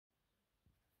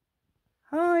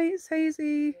Hi, it's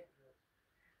Hazy.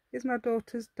 It's my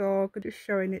daughter's dog. I'm just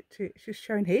showing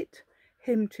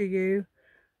him to you.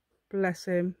 Bless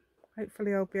him.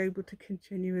 Hopefully I'll be able to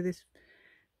continue with this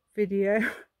video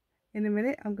in a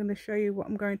minute. I'm going to show you what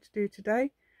I'm going to do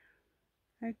today.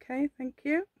 Okay, thank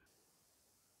you.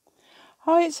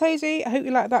 Hi, it's Hazy. I hope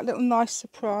you like that little nice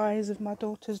surprise of my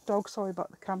daughter's dog. Sorry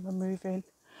about the camera moving.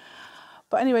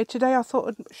 But anyway, today I thought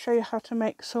I'd show you how to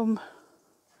make some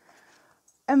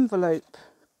envelope.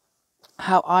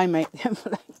 How I make the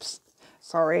envelopes.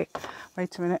 Sorry,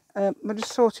 wait a minute. I'm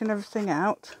just sorting everything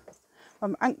out.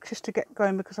 I'm anxious to get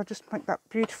going because I just make that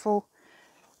beautiful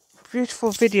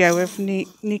video of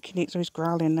Nikki Neeks. Oh, he's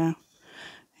growling now.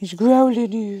 He's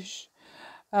growling,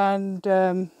 and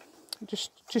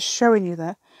just showing you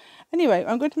there. Anyway,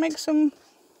 I'm going to make some.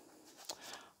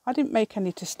 I didn't make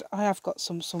any I have got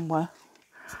some somewhere.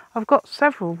 I've got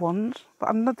several ones,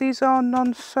 but these are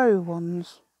non-sew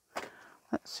ones.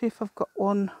 Let's see if I've got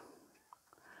one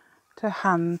to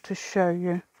hand to show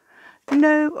you.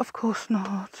 No, of course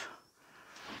not.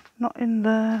 Not in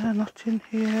there, not in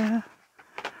here,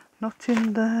 not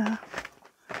in there.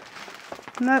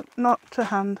 No, not to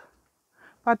hand.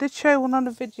 I did show one on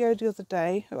a video the other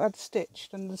day who had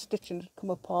stitched and the stitching had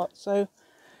come apart, so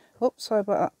oops, sorry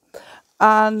about that.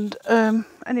 And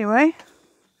anyway,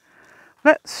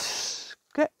 let's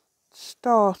get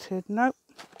started. Nope.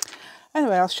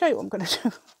 Anyway, I'll show you what I'm going to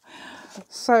do.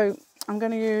 So I'm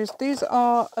going to use, these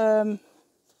are, can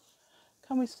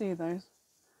we see those?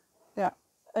 Yeah,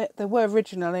 they were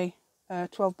originally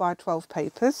 12 by 12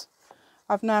 papers.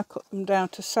 I've now cut them down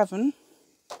to 7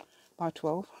 by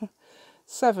 12.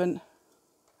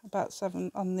 About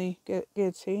 7 on the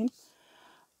guillotine.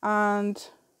 And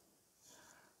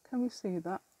can we see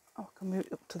that? Oh, I can move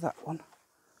it up to that one.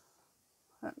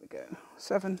 There we go.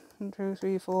 7, 1, 2,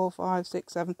 3, 4, 5,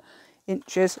 6, 7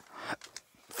 inches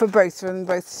for both of them,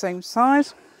 both the same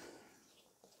size.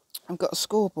 I've got a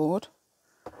scoreboard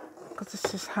because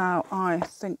this is how I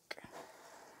think.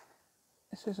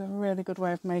 This is a really good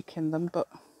way of making them, but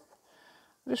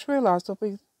I just realised they'll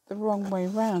be the wrong way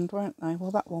round, won't they?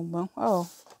 Well, that one will. Oh,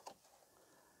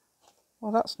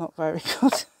 well, that's not very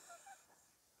good.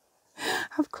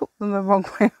 I've cut them the wrong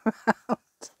way around.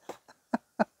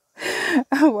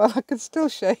 Oh, well, I can still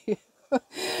show you.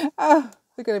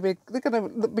 They're going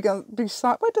to be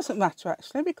slight. Well, it doesn't matter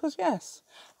actually, because yes,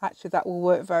 actually that will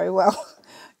work very well.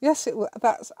 Yes, it will.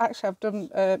 That's actually I've done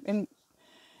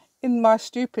in my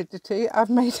stupidity. I've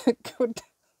made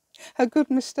a good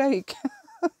mistake.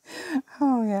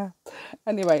 Oh yeah.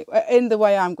 Anyway, in the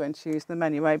way I'm going to use them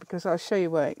anyway, because I'll show you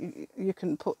where you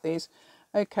can put these.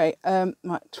 Okay,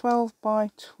 right, 12 by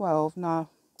 12. Now,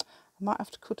 I might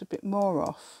have to cut a bit more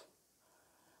off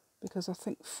because I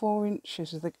think 4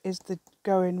 inches is the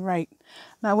going rate.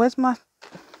 Now, where's my?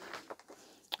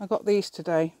 I got these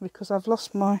today because I've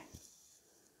lost my.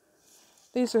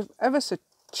 These are ever so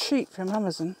cheap from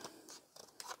Amazon.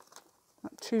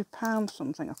 Like £2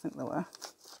 something, I think they were.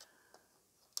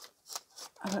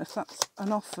 I don't know if that's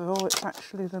an offer or it's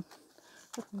actually the.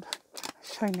 I'm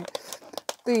showing it.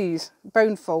 These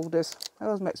bone folders. That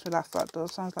always makes me laugh. That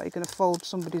does. Sounds like you're going to fold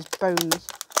somebody's bones,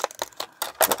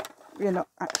 but you're not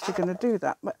actually going to do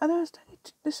that. But I know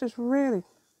this is really,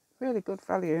 really good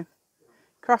value.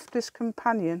 Crafter's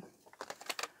Companion.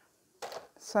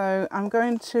 So I'm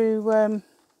going to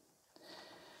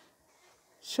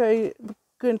show you. We're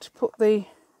going to put the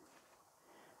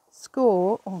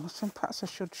score. Oh, perhaps I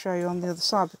should show you on the other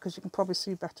side because you can probably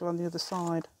see better on the other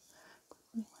side.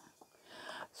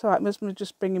 It's alright, Muslim's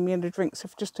just bringing me in a drink, so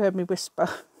if you've just heard me whisper,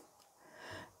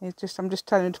 I'm just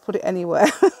telling him to put it anywhere.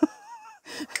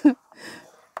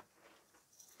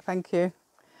 Thank you.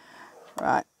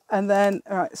 Right, and then,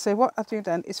 alright, so what I do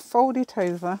then is fold it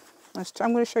over.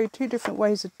 I'm going to show you 2 different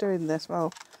ways of doing this.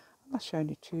 Well, I'm not showing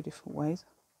you 2 different ways.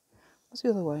 What's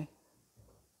the other way?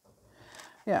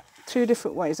 Yeah, 2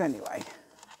 different ways anyway.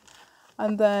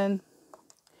 And then,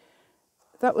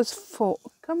 that was 4,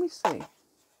 can we see?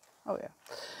 Oh yeah,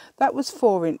 that was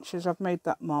 4 inches. I've made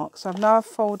that mark. So I've now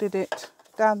folded it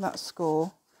down that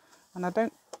score, and I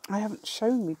haven't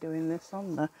shown me doing this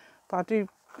on there, but I do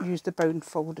use the bone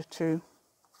folder to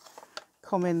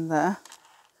come in there,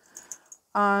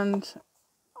 and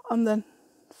then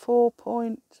 4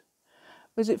 point.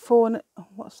 Was it 4 and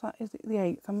what's that? Is it the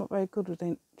 8th? I'm not very good with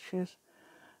inches.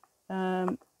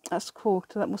 That's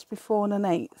quarter. That must be 4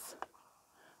 1/8.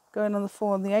 Going on the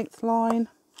 4 1/8 line,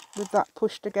 with that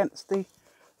pushed against the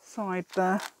side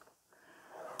there,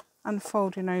 and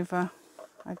folding over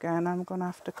again. I'm going to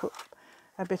have to cut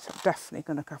a bit, definitely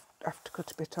going to have to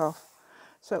cut a bit off.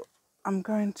 So I'm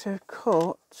going to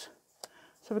cut,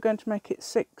 so So we're going to make it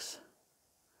 6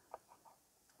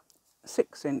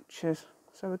 inches.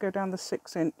 So we go down the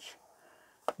 6-inch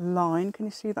line. Can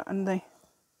you see that? And I don't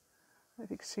know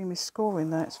if you can see me scoring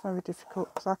there. It's very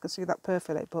difficult because I can see that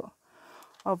perfectly, but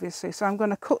obviously. So I'm going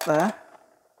to cut there.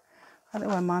 I don't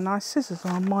know where my nice scissors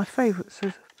are, my favourite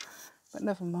scissors, but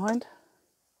never mind.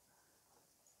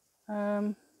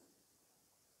 Oh,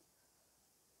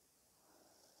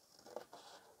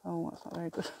 that's not very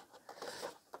good.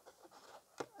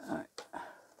 Right.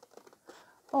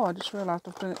 Oh, I just realised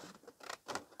I've done it.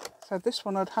 So this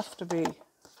one would have to be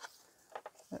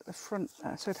at the front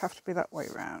there, so it'd have to be that way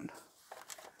round.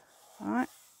 Alright.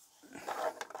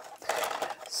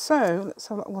 So, let's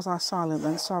have a look. Was I silent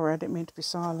then? Sorry, I didn't mean to be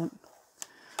silent.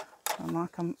 I'm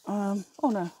like, oh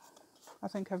no. I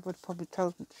think everybody probably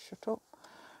tells me to shut up.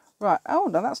 Right, oh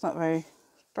no, that's not very,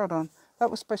 hold on. That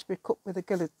was supposed to be cut with a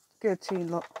guillotine,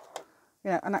 look.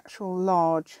 Yeah, an actual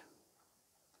large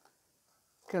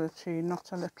guillotine,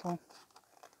 not a little.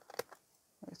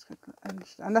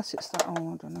 Unless it's that,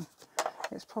 oh, I don't know.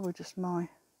 It's probably just my,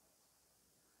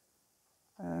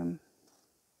 anyway,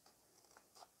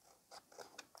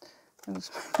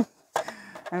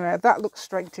 that looks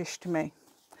straightish to me.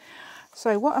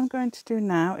 So what I'm going to do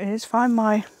now is find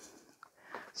my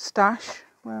stash.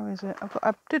 Where is it?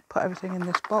 I did put everything in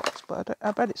this box, but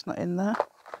I bet it's not in there.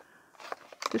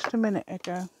 Just a minute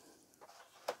ago.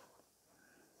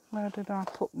 Where did I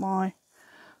put my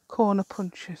corner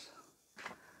punches?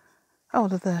 Oh,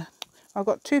 they're there. I've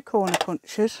got 2 corner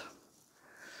punches.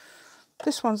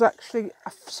 This one's actually,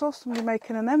 I saw somebody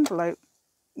making an envelope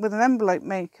with an envelope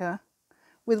maker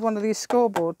with one of these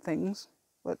scoreboard things,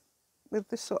 but with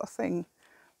this sort of thing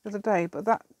the other day. But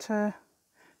that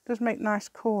does make nice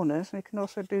corners, and you can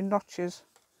also do notches,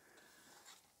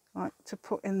 like to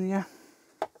put in the.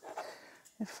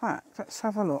 In fact, let's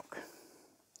have a look.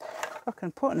 I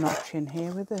can put a notch in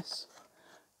here with this.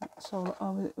 So,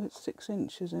 oh, it's 6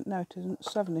 inches. No, it isn't.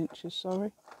 7 inches.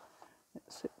 Sorry,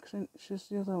 it's 6 inches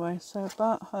the other way. So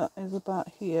about that is about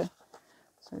here.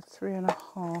 So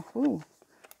 3.5. Ooh,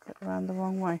 got around the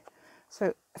wrong way.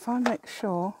 So if I make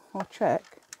sure or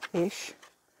check-ish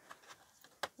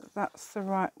that that's the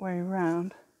right way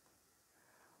round.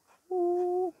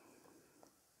 Ooh,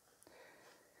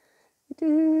 it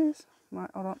is. Right,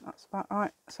 hold on, that's about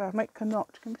right. So I make a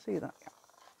notch. Can you see that?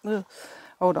 Yeah. Ugh.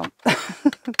 Hold on.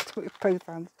 With both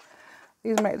hands.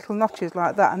 These make little notches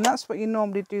like that, and that's what you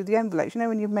normally do the envelopes. You know,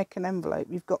 when you make an envelope,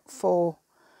 you've got 4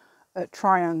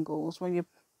 triangles. When you,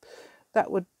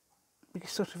 that would be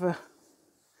sort of a,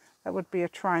 that would be a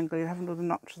triangle. You have another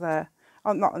notch there.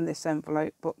 Oh, not in this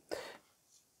envelope, but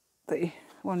the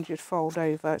ones you'd fold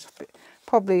over. It's a bit,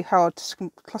 probably hard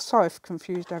to. Sorry if I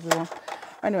confused everyone.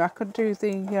 Anyway, I could do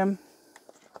the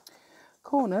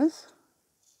corners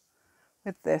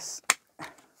with this.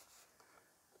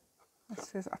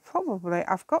 This is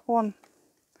I've got one.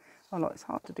 Oh look, it's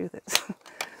hard to do this.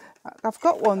 I've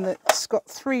got one that's got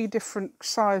 3 different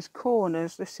size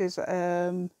corners. This is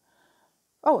oh,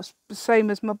 it's the same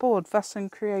as my board, Vasson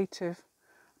Creative.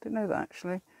 I didn't know that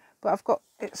actually. But I've got,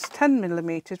 it's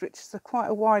 10mm, which is quite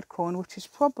a wide corner, which is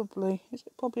probably, is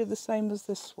it probably the same as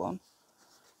this one?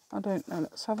 I don't know.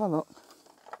 Let's have a look.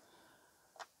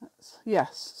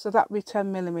 Yes, so that'd be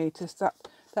 10mm.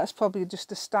 That's probably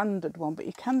just a standard one, but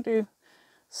you can do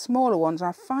smaller ones.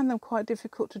 I find them quite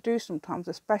difficult to do sometimes,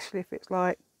 especially if it's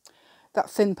like that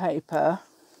thin paper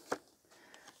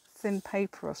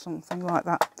or something like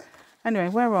that. Anyway,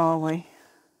 where are we?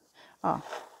 Ah,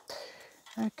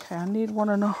 okay, I need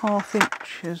 1.5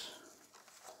 inches.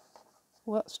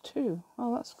 Well, that's 2.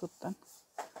 Oh, that's good then.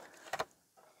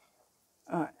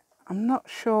 Alright, I'm not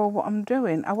sure what I'm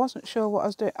doing. I wasn't sure what I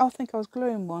was doing. I think I was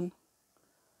gluing one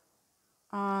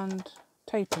and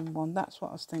taping one. That's what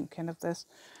I was thinking of this.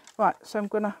 Right, so I'm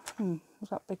gonna, was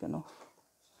that big enough?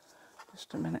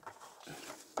 Just a minute.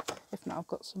 If not, I've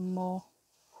got some more.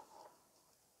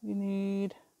 You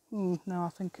need, no, I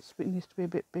think it needs to be a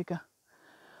bit bigger.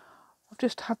 I've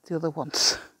just had the other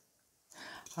ones.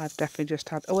 I've definitely just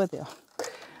had, oh, there they are.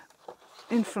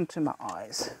 In front of my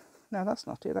eyes. No, that's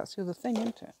not it. That's the other thing,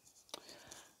 isn't it?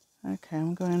 Okay,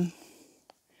 I'm going.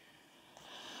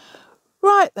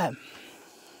 Right then.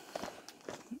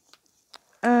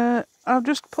 I've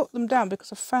just put them down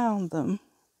because I found them.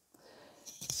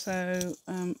 So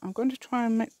I'm going to try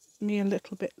and make me a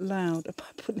little bit louder by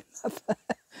putting that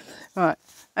there. Right.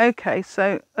 Okay,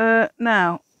 so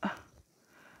now.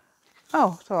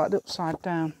 Oh, it's all right, they're upside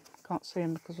down. Can't see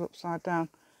them because they're upside down.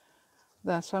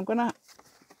 There, so I'm going to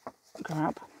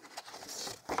grab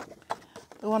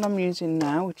the one I'm using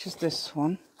now, which is this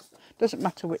one. Doesn't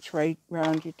matter which way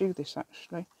round you do this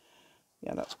actually.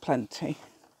 Yeah, that's plenty.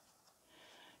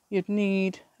 You'd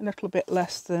need a little bit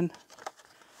less than,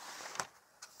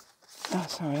 oh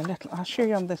sorry, a little, I'll show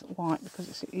you on this white because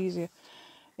it's easier.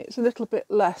 It's a little bit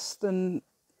less than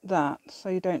that, so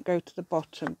you don't go to the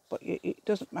bottom, but it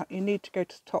doesn't matter, you need to go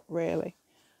to the top really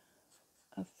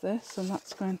of this, and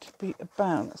that's going to be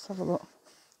about, let's have a look,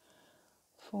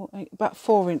 about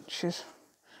 4 inches.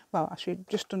 Well, actually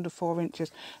just under 4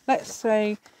 inches. Let's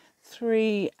say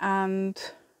 3 and,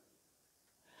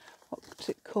 what does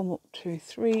it come up to?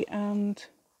 3 and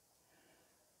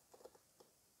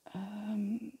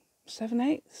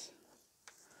 7/8. Is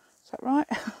that right?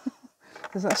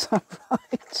 Does that sound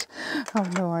right? I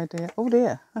have no idea. Oh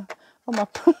dear. Oh my.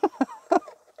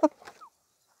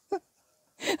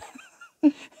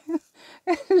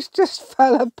 It's just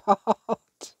fell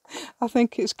apart. I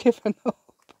think it's given up.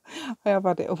 I have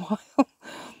had it a while.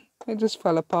 It just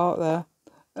fell apart there.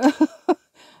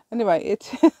 Anyway,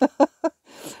 it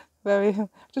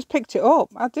just picked it up.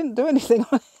 I didn't do anything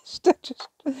on it.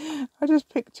 I just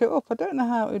picked it up. I don't know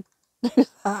how to do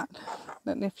that. I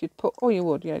don't know if you'd put, oh you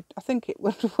would, yeah. I think it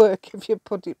would work if you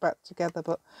put it back together,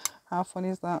 but how funny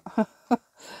is that?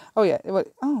 Oh yeah, oh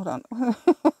hold on. Oh,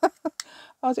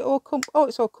 has it all come, oh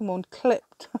it's all come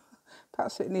unclipped.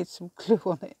 Perhaps it needs some glue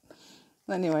on it.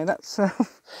 Anyway, that's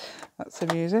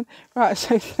amusing. Right,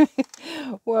 so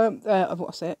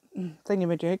what's it?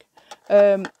 Thingamajig.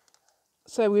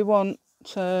 So we want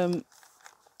 3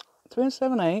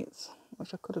 7/8,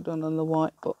 which I could have done on the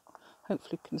white, but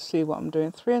hopefully you can see what I'm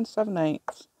doing. 3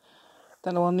 7/8.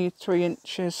 Then I'll need 3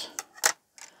 inches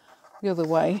the other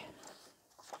way.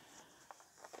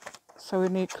 So we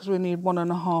need, because we need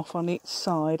 1.5 on each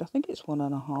side. I think it's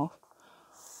 1.5.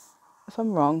 If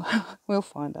I'm wrong, we'll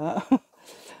find out.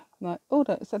 Right, oh,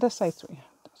 so let's say 3.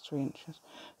 That's 3 inches.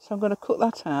 So I'm going to cut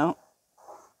that out.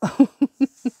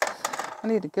 I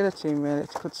need a guillotine really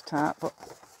to cut it out, but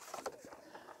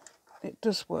it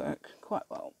does work quite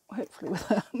well, hopefully with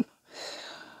them.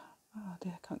 Oh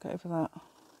dear, I can't get over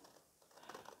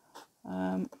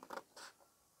that.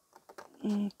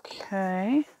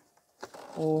 Okay.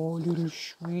 Oh, little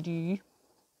sweetie.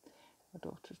 My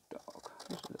daughter's dog.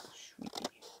 He's a little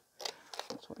sweetie.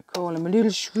 That's what we call him. A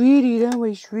little sweetie, don't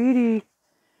we, sweetie?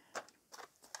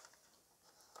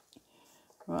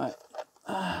 Right.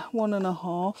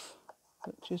 1.5,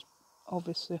 which is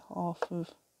obviously half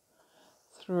of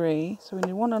 3. So we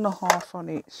need 1.5 on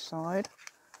each side.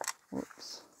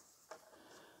 Whoops.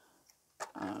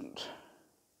 And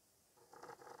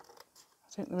I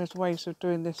think there is ways of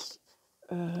doing this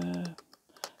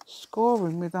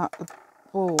scoring without the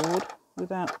board,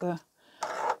 without the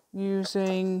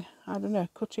using, I don't know,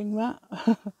 cutting mat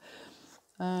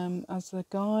as the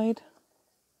guide.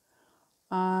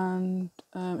 And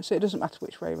so it doesn't matter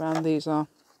which way around these are,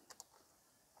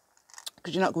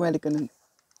 because you're not really gonna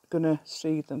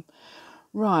see them.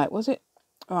 Right, was it?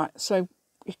 Right, so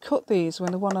you cut these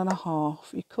when they're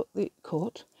 1.5. You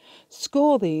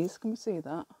score these. Can we see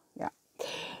that? Yeah.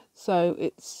 So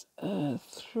it's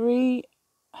 3/8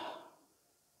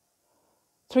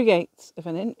 of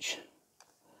an inch.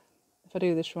 If I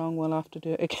do this wrong, we'll have to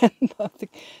do it again. But I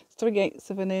think it's 3/8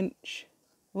 of an inch.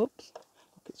 Whoops.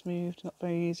 Look, it's moved. Not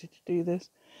very easy to do this.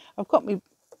 I've got my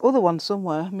other one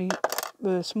somewhere.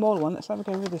 The smaller one. Let's have a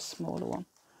go with this smaller one.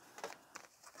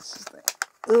 This is the,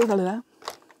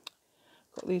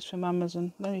 got these from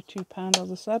Amazon. Only £2,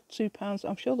 as I said. £2.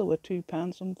 I'm sure they were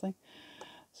 £2 something.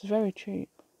 It's very cheap.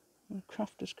 The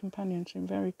Crafter's Companion seem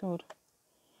very good.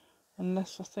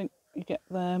 Unless I think you get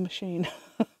their machine.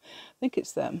 I think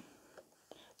it's them.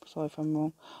 Sorry if I'm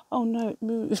wrong. Oh no, it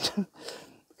moved.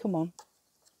 Come on.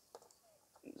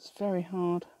 It's very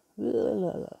hard.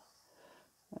 There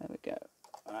we go.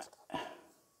 Right.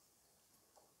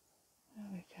 There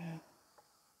we go.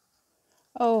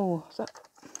 Oh,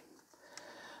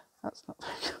 that's not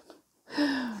very good.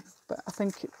 But I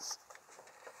think it's,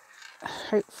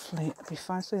 hopefully it'll be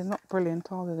fine. So they're not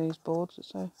brilliant, are they, these boards?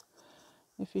 So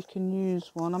if you can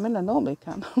use one, I mean I normally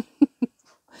can.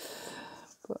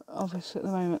 But obviously at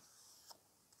the moment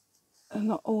they're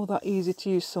not all that easy to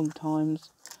use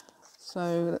sometimes.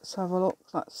 So let's have a look.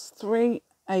 That's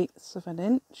 3/8 of an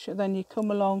inch. And then you come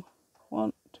along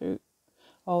 1, 2,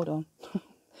 hold on.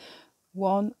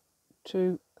 1,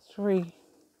 2,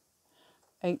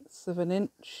 3/8 of an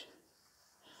inch.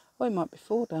 Oh, it might be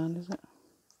 4 down, isn't it?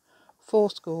 4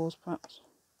 scores perhaps.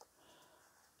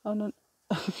 Oh no.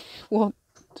 1,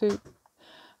 2. Have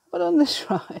I done this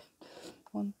right?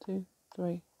 1, 2,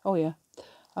 3. Oh yeah.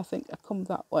 I think I come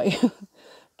that way.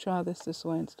 Try this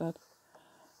way instead.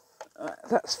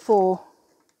 That's 4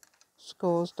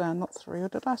 scores down, not 3. Or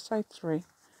did I say 3?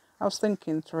 I was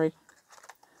thinking 3.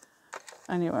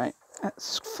 Anyway,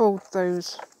 let's fold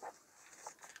those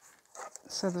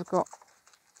so they've got,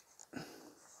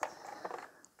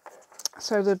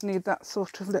 so they'd need that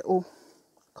sort of little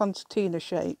concertina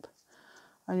shape,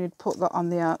 and you'd put that on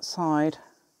the outside.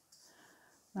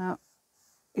 Now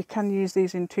you can use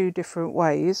these in two different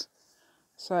ways,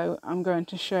 so I'm going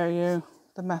to show you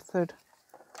the method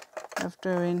of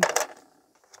doing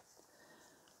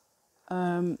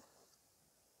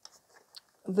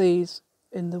these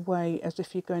in the way as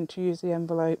if you're going to use the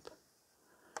envelope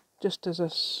just as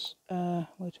a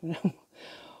wait a minute,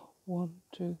 1,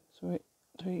 2, 3,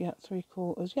 yeah,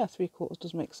 3/4, yeah, 3/4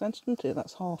 does make sense, doesn't it?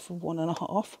 That's half of 1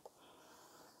 1/2,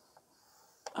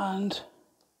 and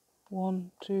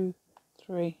 1, 2,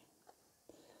 3,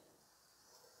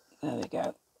 there we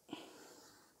go,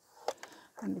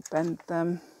 and you bend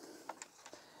them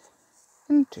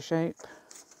into shape,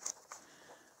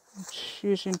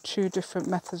 using two different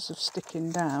methods of sticking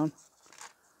down,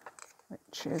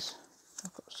 which is,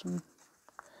 I've got some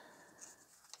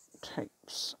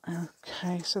tapes.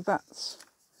 Okay, so that's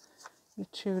the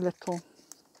two little,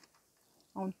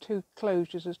 on two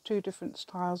closures. There's two different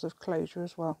styles of closure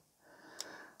as well.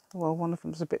 Well, one of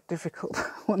them's a bit difficult,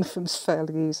 one of them's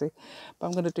fairly easy, but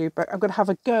I'm going to do both. I'm going to have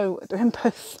a go at doing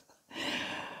both.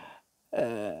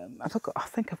 I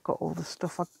think I've got all the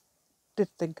stuff. I did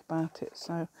think about it,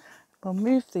 so we'll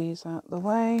move these out the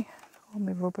way, all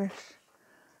my rubbish.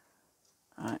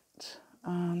 Right,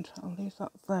 and I'll leave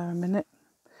that there a minute.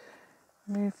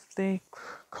 Move the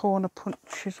corner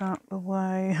punches out the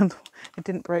way, and it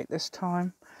didn't break this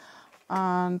time.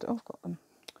 And oh, I've got them.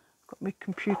 Got my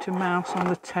computer mouse on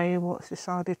the table. It's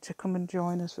decided to come and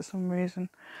join us for some reason.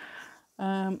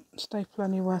 Staple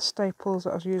anywhere staples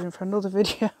that I was using for another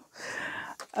video.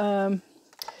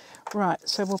 Right,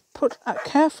 so we'll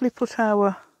carefully put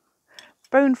our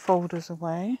bone folders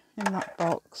away in that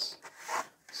box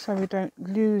so we don't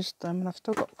lose them. And I've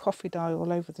still got coffee dye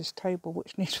all over this table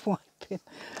which needs wiping.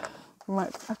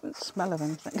 Right, I don't smell of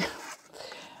anything.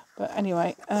 But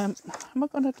anyway, am I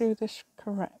going to do this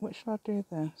correct? Which should I do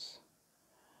this?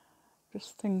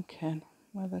 Just thinking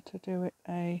whether to do it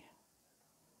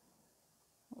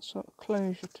what sort of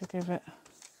closure to give it.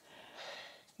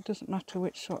 It doesn't matter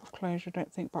which sort of closure, I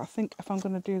don't think, but I think if I'm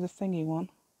going to do the thingy one,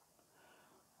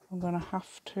 I'm going to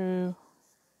have to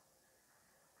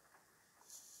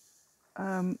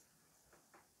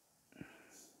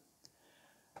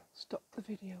stop the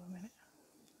video a minute.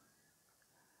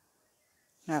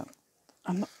 No,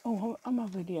 I'm not. Oh, am I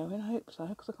videoing? I hope so,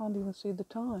 because I can't even see the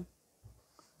time.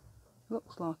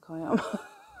 Looks like I am.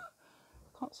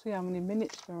 Can't see how many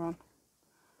minutes we're on.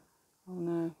 Oh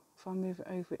no, if I move it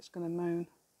over it's going to moan.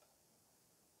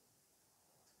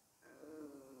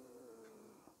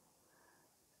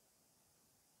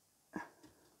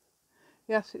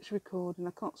 Yes, it's recording.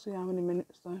 I can't see how many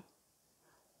minutes though.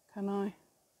 Can I?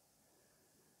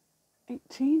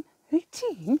 18?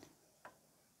 18?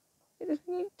 It is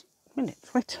 18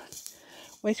 minutes. Wait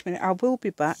a minute. I will be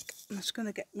back. I'm just going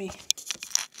to get me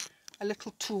a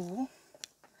little tool.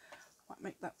 Might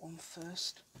make that one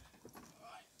first.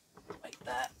 Right, like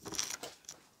that.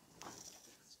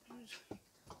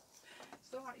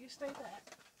 It's alright, you stay there.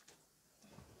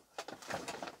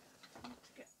 I need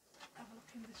to have a look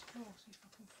in this drawer, see if I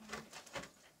can find it.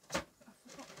 I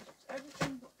forgot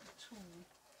everything but the tool.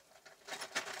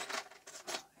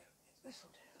 Right, this'll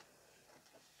do.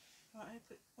 Right, I hope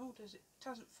it, oh, does it? It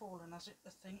hasn't fallen, has it,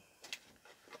 the thing?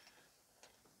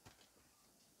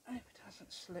 I hope it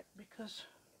hasn't slipped, because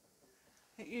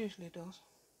it usually does.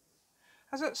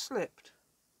 Has it slipped?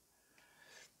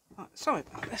 Right, sorry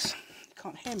about this. You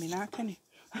can't hear me now, can you?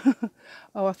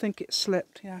 Oh, I think it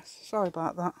slipped, yes. Sorry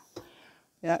about that.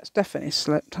 Yeah, it's definitely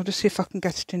slipped. I'll just see if I can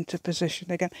get it into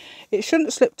position again. It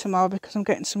shouldn't slip tomorrow because I'm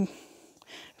getting some,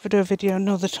 if I do a video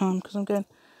another time, because I'm getting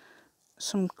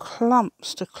some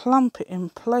clamps to clamp it in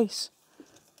place.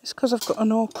 It's because I've got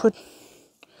an awkward,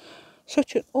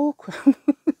 such an awkward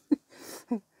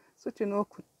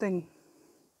thing.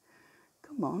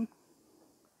 Come on.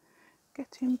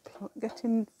 Get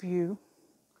in view.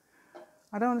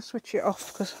 I don't want to switch it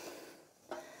off because,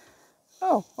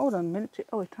 oh, hold on a minute.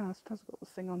 Oh, it has got the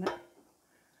thing on it.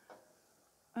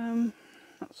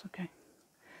 That's okay.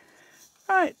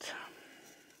 Right.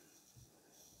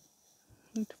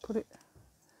 Need to put it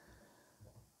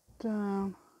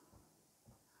down.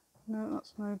 No,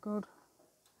 that's no good.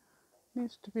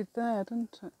 Needs to be there,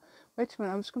 doesn't it? Wait a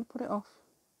minute, I'm just going to put it off.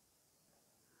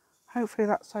 Hopefully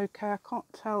that's okay. I can't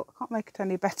tell. I can't make it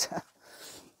any better.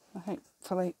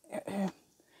 Hopefully.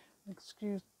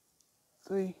 Excuse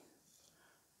the...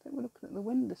 I think we're looking at the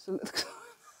window, so let's...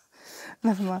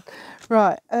 Never mind.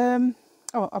 Right.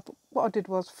 Oh, what I did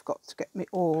was forgot to get me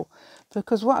awl,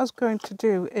 because what I was going to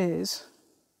do is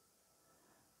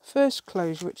first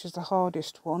closure, which is the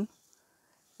hardest one,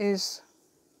 is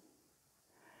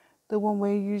the one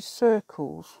where you use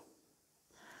circles.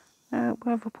 Where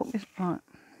have I put this? Right,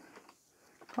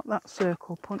 got that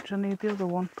circle punch. I need the other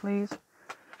one, please.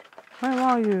 Where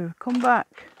are you? Come back.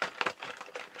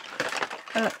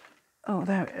 Oh,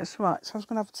 there it is. Right, so I was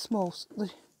going to have the small,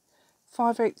 the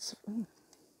 5/8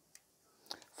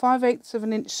 of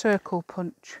an inch circle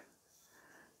punch.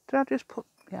 Did I just put?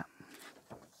 Yeah.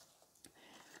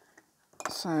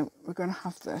 So we're going to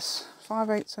have this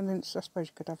 5/8 of an inch. I suppose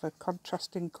you could have a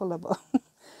contrasting colour, but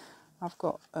I've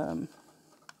got. So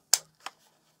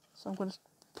I'm going to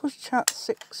push out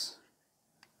 6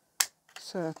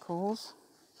 circles.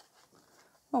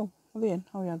 Oh, are they in?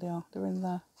 Oh yeah, they are. They're in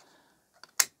there.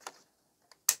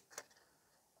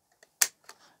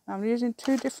 Now I'm using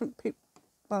 2 different people.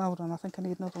 Well, hold on. I think I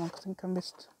need another one. I think I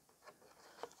missed.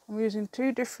 I'm using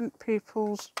 2 different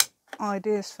people's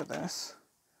ideas for this.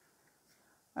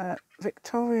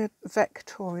 Victoria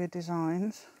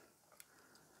Designs.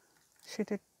 She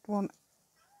did one.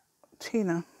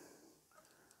 Tina.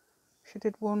 She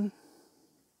did one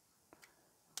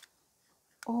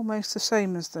almost the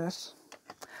same as this,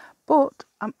 but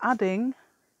I'm adding,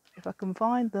 if I can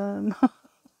find them.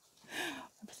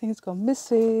 Everything's gone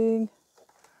missing.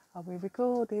 Are we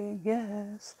recording?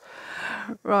 Yes.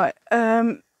 Right.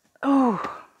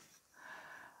 Oh,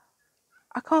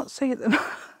 I can't see them. Where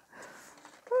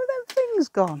are them things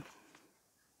gone?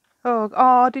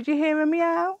 Oh, did you hear her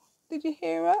meow? Did you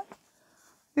hear her?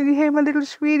 Did you hear my little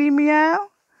sweetie meow?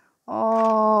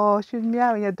 Oh, she's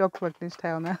meowing. Her dog's wagging his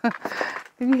tail now.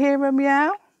 Did you hear her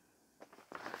meow?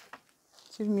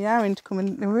 She's meowing to come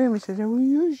in the room. He says, oh,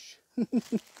 yush.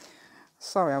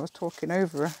 Sorry, I was talking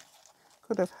over her.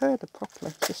 Could have heard her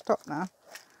properly. She'll stop now.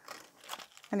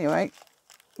 Anyway,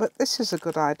 but this is a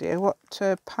good idea. What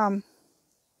Pam,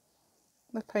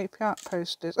 the paper art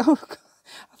posters. Oh, God,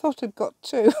 I thought I'd got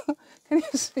 2. Can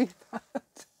you see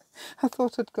that? I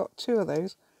thought I'd got 2 of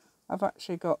those. I've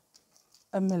actually got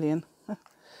 1,000,000.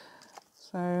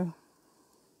 So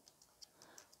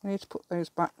I need to put those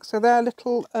back. So they're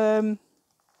little.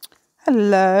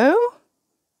 Hello.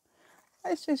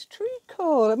 This is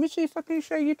Treacle. Let me see if I can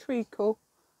show you Treacle.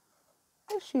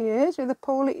 There she is with a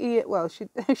poorly ear. Well,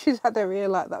 she's had her ear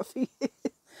like that for years.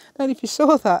 I don't know if you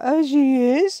saw that. Oh, she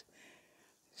is.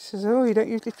 She says, oh, you don't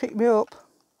usually pick me up.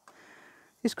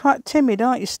 She's quite timid,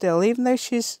 aren't you, still? Even though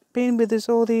she's been with us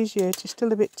all these years, she's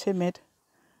still a bit timid.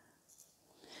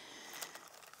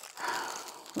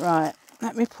 Right,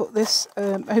 let me put this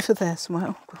over there somewhere.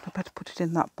 Oh, I better put it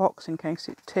in that box in case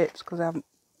it tips, because I haven't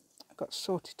got to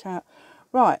sort it out.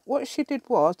 Right, what she did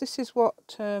was, this is what...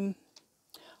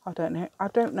 I don't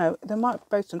know. They might be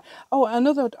both done. Oh,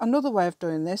 another way of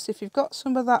doing this. If you've got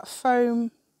some of that foam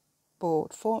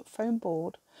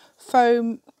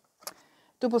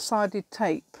double-sided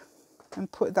tape, and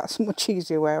that's a much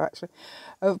easier way actually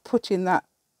of putting that.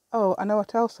 Oh, I know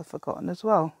what else I've forgotten as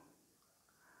well.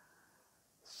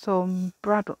 Some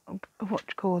what do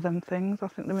you call them things? I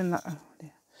think they're in that. Oh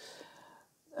dear.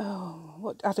 Oh,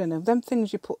 what, I don't know. Them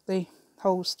things you put the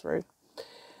holes through.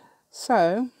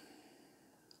 So.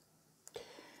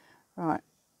 Right,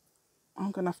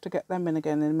 I'm going to have to get them in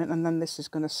again in a minute, and then this is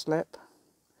going to slip.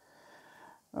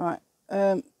 Right,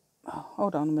 oh,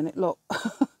 hold on a minute, look.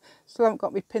 Still haven't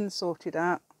got my pin sorted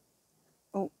out.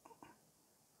 Oh,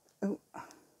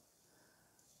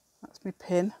 that's my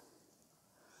pin.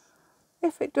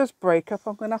 If it does break up,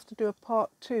 I'm going to have to do a part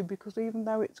 2, because even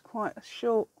though it's quite a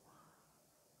short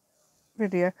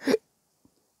video,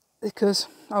 because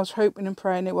I was hoping and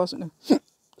praying it wasn't going to,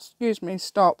 excuse me,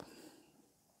 stop.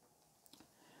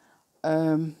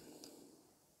 Right,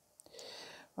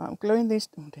 I'm gluing these.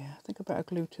 Oh dear, I think I better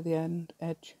glue to the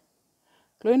edge.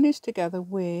 Gluing these together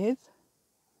with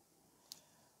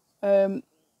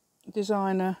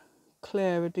Designer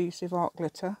Clear Adhesive Art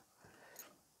Glitter.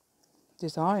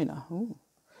 Designer. Ooh.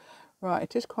 Right,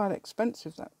 it is quite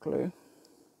expensive, that glue.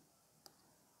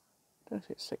 I don't know if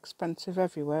it's expensive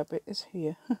everywhere, but it is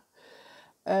here.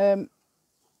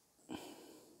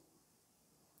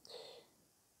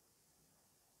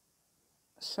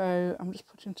 So I'm just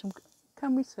putting some.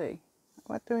 Can we see?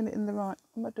 Am I doing it in the right?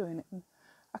 Am I doing it?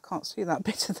 I can't see that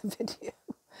bit of the video.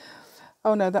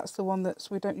 Oh no, that's the one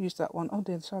we don't use that one. Oh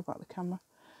dear, sorry about the camera.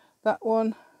 That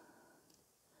one.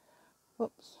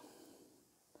 Whoops.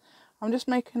 I'm just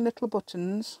making little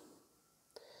buttons.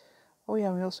 Oh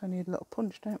yeah, we also need a little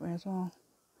punch, don't we, as well?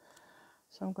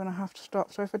 So I'm going to have to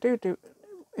stop. So if I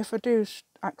do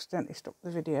accidentally stop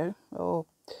the video, or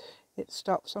it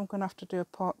stop, so I'm going to have to do a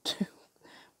part 2,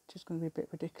 which is going to be a bit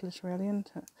ridiculous really,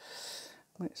 isn't it?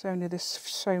 When it's only this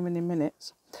so many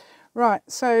minutes. Right,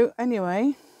 so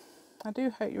anyway, I do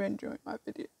hope you're enjoying my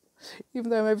video, even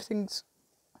though everything's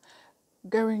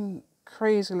going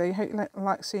crazily. I hope you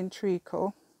like seeing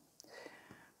treacle.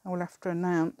 I will have to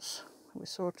announce that we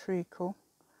saw treacle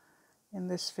in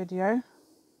this video.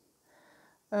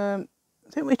 Didn't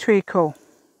we, treacle?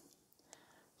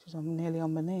 She's nearly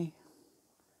on my knee.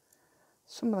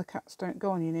 Some of the cats don't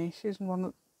go on your knee. She's one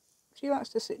that, she likes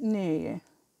to sit near you.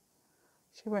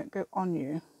 She won't go on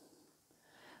you.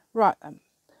 Right then,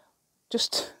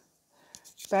 just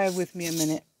bear with me a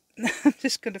minute. I'm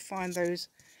just going to find those.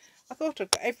 I thought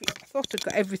I'd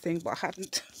got everything, but I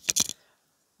hadn't.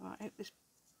 Right, this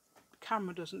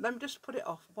camera doesn't. Let me just put it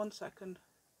off 1 second.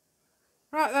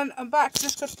 Right then, I'm back.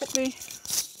 Just got to put the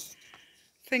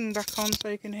thing back on so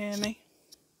you can hear me.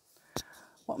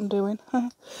 What I'm doing.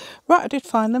 Right, I did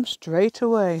find them straight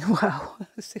away. Wow,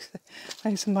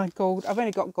 these are my gold. I've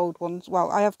only got gold ones.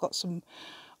 Well, I have got some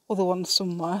other ones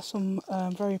somewhere. Some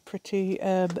very pretty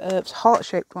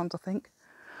heart-shaped ones, I think.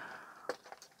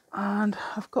 And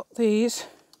I've got these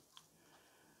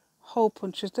hole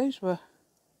punches. They're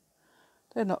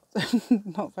not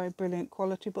not very brilliant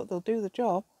quality, but they'll do the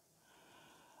job.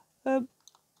 Don't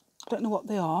know what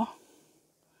they are.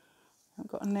 I've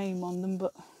got a name on them,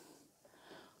 but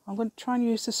I'm going to try and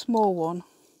use the small one.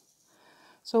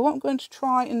 So what I'm going to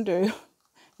try and do,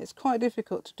 it's quite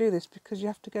difficult to do this because you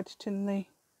have to get it in the,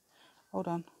 hold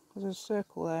on, there's a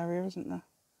circle area, isn't there?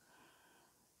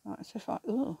 Right, so if I,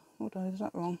 oh, hold on, is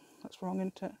that wrong? That's wrong,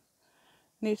 isn't it?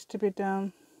 Needs to be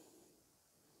down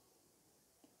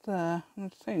there, I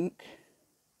think.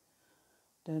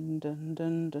 Dun dun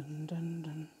dun dun dun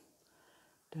dun.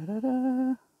 Da da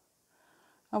da.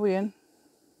 Are we in?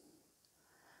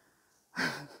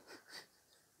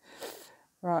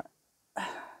 Right. I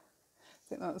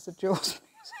think that's the Jaws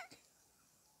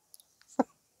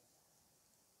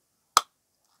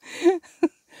music.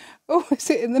 Oh, is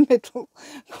it in the middle?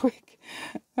 Quick.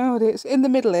 Oh, it's in the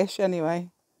middle-ish anyway.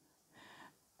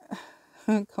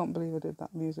 I can't believe I did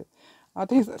that music. I'll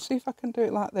do that. See if I can do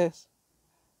it like this.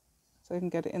 So you can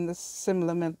get it in the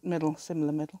middle,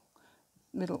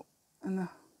 in a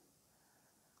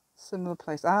similar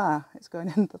place. Ah, it's going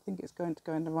in. I think it's going to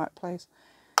go in the right place.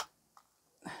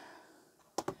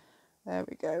 There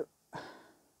we go.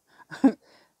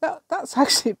 That's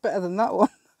actually better than that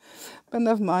one, but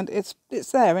never mind. It's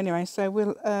there anyway. So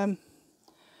we'll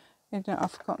you know,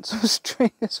 I've got some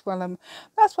string as well.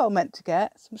 That's what I meant to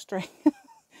get, some string.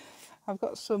 I've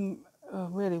got some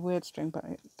really weird string, but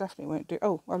it definitely won't do.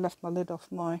 Oh, I left my lid off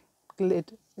my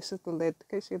lid. This is the lid.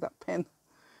 Can you see that pin?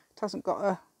 It hasn't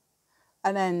got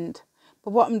an end.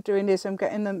 But what I'm doing is I'm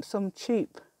getting them some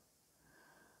cheap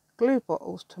glue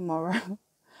bottles tomorrow.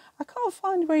 I can't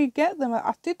find where you get them.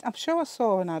 I'm sure I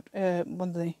saw an ad, one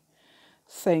of the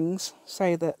things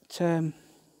say that.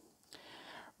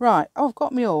 Right, I've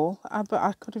got me all, but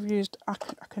I could have used. I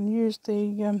can use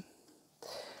the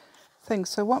thing.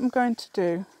 So what I'm going to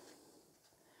do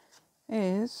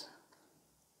is,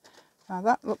 now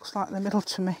that looks like the middle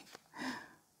to me.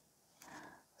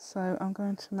 So I'm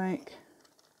going to make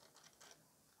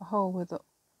a hole with it.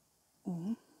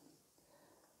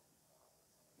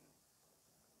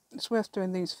 It's worth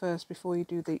doing these first before you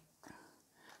do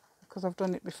because I've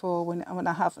done it before when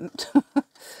I haven't.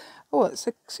 Oh, let's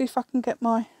see if I can get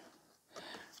my,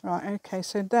 right, okay,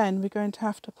 so then we're going to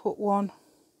have to put one,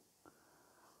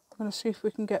 I'm going to see if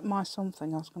we can get my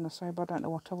something I was going to say, but I don't know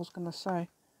what I was going to say.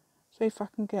 See if I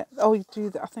can get, oh, you do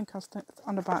that, I think I was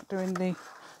on about doing the,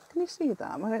 can you see that?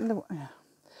 I don't know, yeah.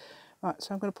 Right,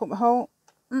 so I'm going to put my hole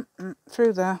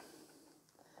through there.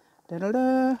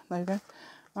 Da-da-da, there you go.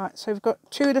 Right, so we've got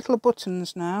 2 little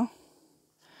buttons now.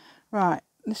 Right,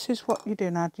 this is what you do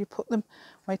now. Do you put them,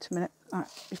 wait a minute. Right,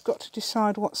 you've got to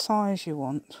decide what size you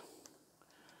want.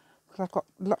 Because I've got,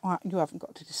 right, you haven't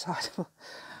got to decide.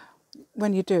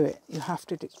 When you do it, you have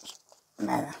to do,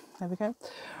 there we go.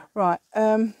 Right,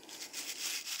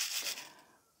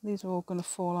 these are all going to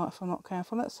fall out if I'm not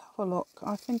careful. Let's have a look.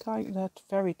 I think they're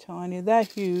very tiny. They're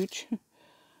huge,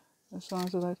 the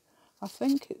size of those. I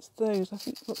think it's those. I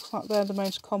think it looks like they're the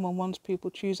most common ones people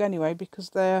choose anyway, because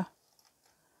they're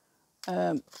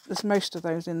there's most of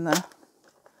those in there.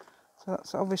 So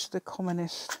that's obviously the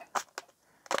commonest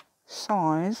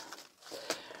size.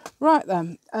 Right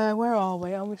then, where are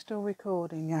we? Are we still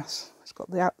recording? Yes. It's got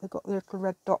they've got the little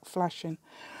red dot flashing.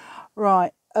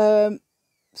 Right.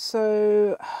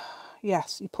 So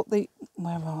yes, you put the,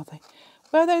 where are they?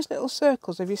 Where are those little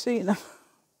circles? Have you seen them?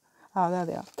 Oh, there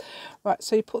they are. Right,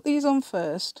 so you put these on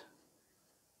first.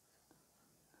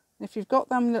 If you've got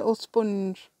them little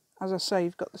sponge, as I say,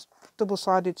 you've got this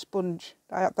double-sided sponge.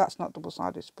 That's not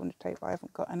double-sided sponge tape, I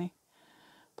haven't got any.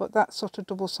 But that's sort of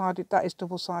double-sided, that is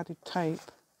double-sided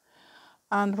tape.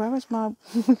 And where is my...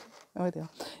 oh, they are.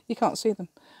 You can't see them.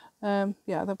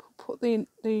 Yeah, they'll put the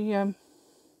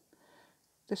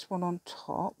this one on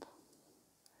top.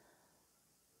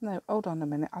 No, hold on a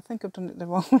minute. I think I've done it the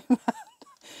wrong way around.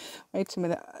 Wait a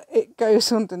minute. It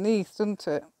goes underneath, doesn't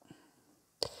it?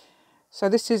 So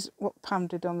this is what Pam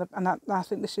did on the... And I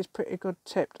think this is pretty good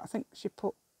tipped. I think she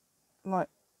put like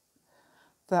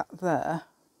that there.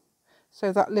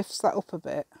 So that lifts that up a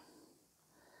bit.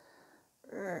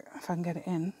 If I can get it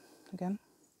in again.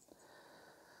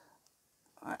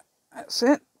 Right, that's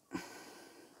it.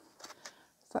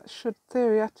 That should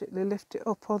theoretically lift it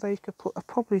up, although you could put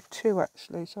probably 2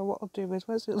 actually. So what I'll do is,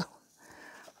 where's it?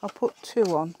 I'll put 2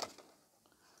 on.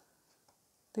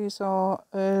 These are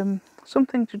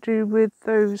something to do with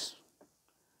those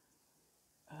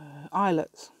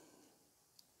eyelets.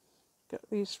 Get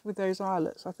these with those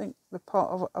eyelets. I think the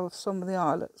part of some of the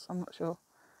eyelets. I'm not sure.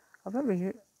 I've never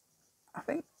used. I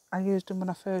think I used them when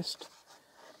I first.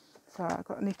 Sorry, I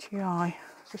got an itchy eye.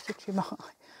 Just itchy my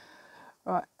eye.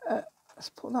 Right. Let's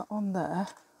put that on there,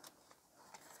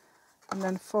 and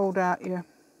then fold out your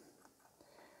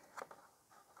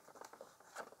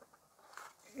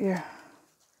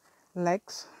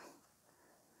legs,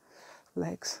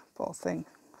 poor thing.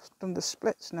 I've done the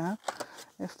splits now,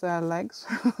 if they're legs.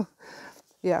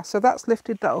 Yeah, so that's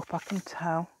lifted that up, I can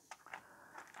tell.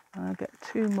 And I'll get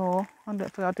 2 more. I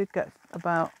don't think I did get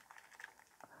about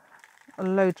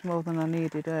loads more than I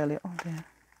needed earlier. Oh dear,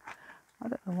 I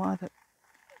don't know why that.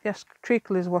 Yes,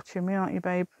 Treacle is watching me, aren't you,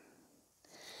 babe?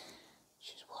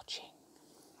 She's watching.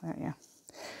 Yeah.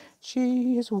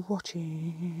 She is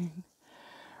watching.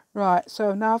 Right,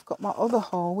 so now I've got my other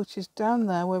hole, which is down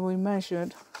there where we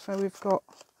measured. So we've got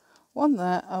 1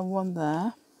 there and 1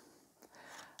 there.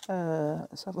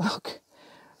 Let's have a look.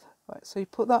 Right, so you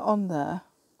put that on there.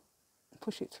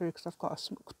 Push it through, because I've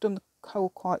done the hole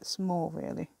quite small,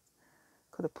 really.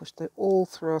 Could have pushed it all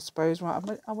through, I suppose.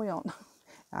 Right, are we on?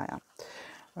 I am.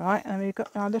 Right, and we've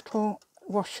got our little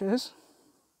washers.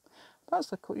 That's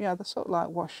they're sort of like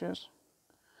washers.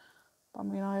 I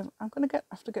mean, I'm going to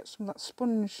have to get some of that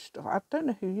sponge stuff. I don't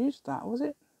know who used that, was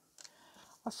it?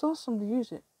 I saw somebody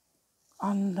use it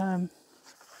on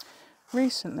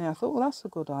recently. I thought, well, that's a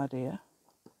good idea.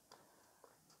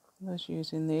 I was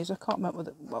using these. I can't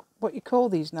remember what you call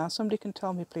these now. Somebody can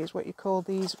tell me, please, what you call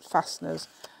these fasteners,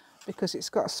 because it's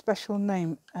got a special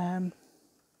name.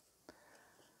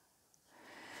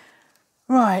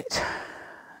 Right,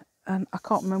 and I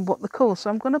can't remember what they're called, so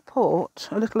I'm going to put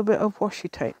a little bit of washi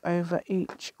tape over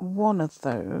each one of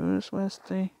those. Where's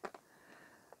the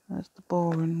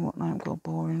boring, what now? I've got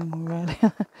boring one, really.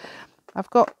 I've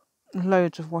got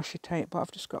loads of washi tape, but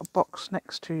I've just got a box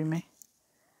next to me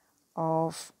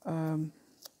of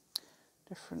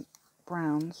different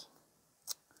browns.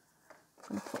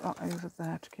 I'm going to put that over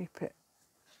there to keep it.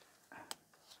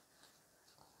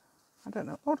 I don't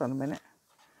know, hold on a minute.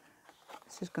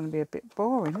 This is going to be a bit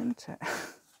boring, isn't it?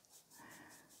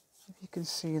 If you can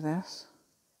see this.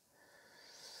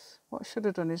 What I should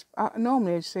have done is,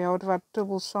 normally you see I would have had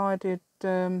double-sided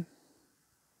thing,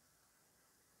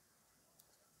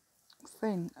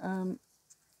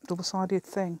 double-sided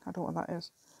thing, I don't know what that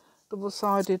is.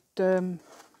 Double-sided,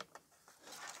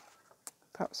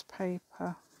 perhaps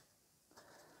paper.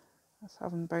 Let's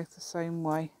have them both the same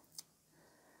way.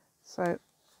 So,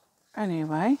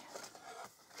 anyway.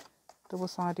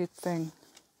 Double-sided thing.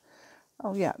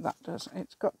 Oh yeah, that does.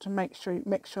 It's got to make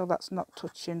sure that's not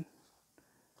touching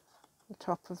the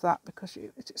top of that, because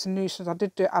it's a nuisance. I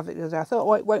did have it the other day. I thought,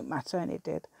 oh, it won't matter, and it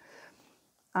did.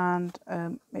 And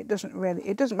it doesn't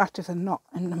matter if they're not.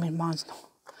 And I mean, mine's not.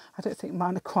 I don't think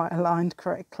mine are quite aligned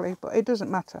correctly, but it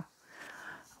doesn't matter.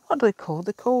 What are they called?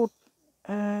 They're called.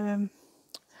 I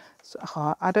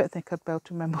don't think I'd be able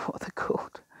to remember what they're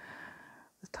called.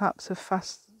 The types of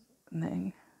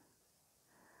fastening.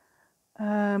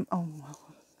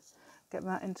 Get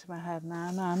that into my head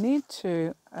now. Now I need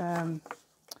to, I'm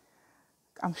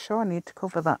sure I need to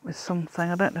cover that with something.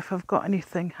 I don't know if I've got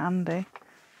anything handy.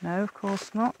 No, of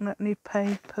course not. Not any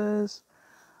papers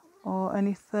or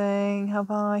anything,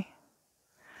 have I?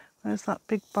 Where's that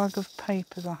big bag of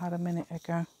papers I had a minute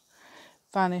ago?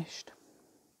 Vanished.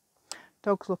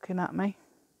 Dog's looking at me,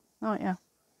 aren't you?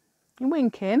 You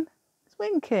winking? It's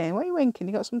winking. What are you winking?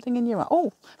 You got something in your eye?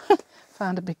 Oh, I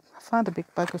found a big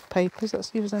bag of papers.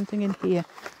 Let's see if there's anything in here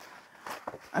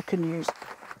I can use.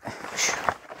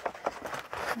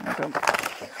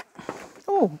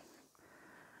 Oh,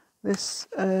 this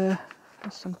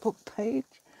There's some book page.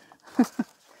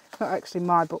 Not actually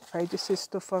my book page, this is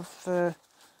stuff I've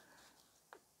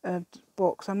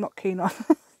books. I'm not keen on,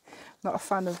 not a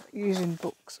fan of using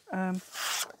books.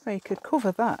 So you could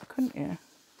cover that, couldn't you?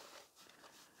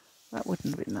 That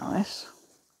wouldn't be nice.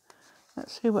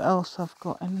 Let's see what else I've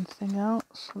got. Anything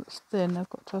else that's thin? I've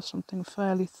got to have something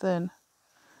fairly thin.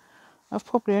 I've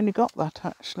probably only got that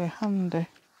actually handy.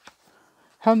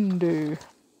 Handy.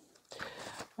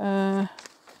 Anything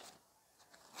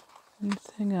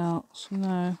else?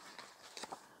 No.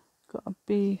 Got a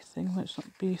bee thing, but it's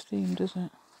not bee themed, is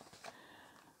it?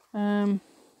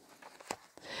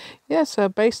 Yeah, so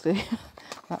basically,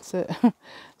 that's it.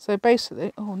 So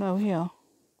basically, oh no, here,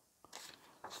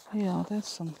 there's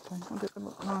something. Would it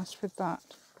look nice with that?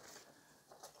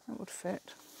 That would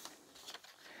fit.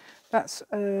 That's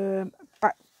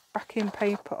backing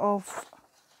paper of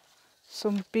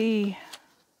some bee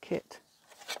kit.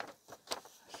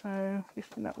 So, you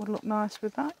think that would look nice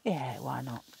with that? Yeah, why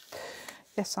not?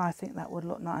 Yes, I think that would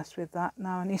look nice with that.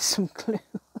 Now I need some glue.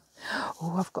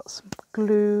 Oh, I've got some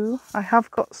glue. I have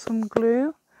got some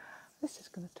glue. This is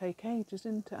going to take ages,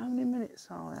 isn't it? How many minutes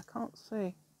are we? I can't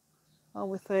see. Oh,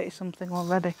 we're 30 something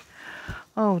already.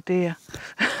 Oh dear.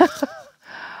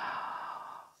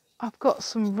 I've got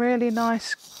some really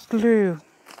nice glue.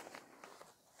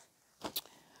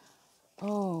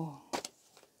 Oh,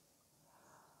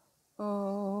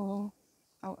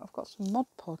 I've got some Mod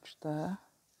Podge there.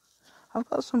 I've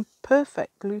got some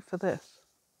perfect glue for this.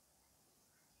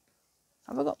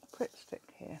 Have I got the Pritt stick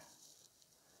here?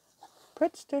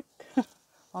 Pritt stick,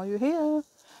 are you here?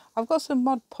 I've got some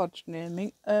Mod Podge near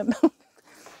me.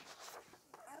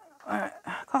 I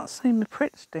can't see my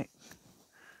Pritt stick,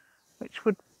 which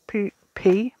would be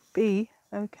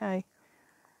okay.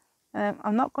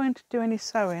 I'm not going to do any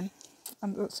sewing,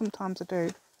 sometimes I do,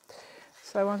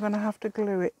 so I'm going to have to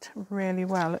glue it really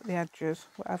well at the edges,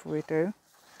 whatever we do,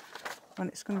 and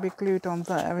it's going to be glued on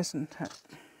there, isn't it?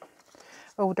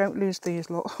 Oh, don't lose these,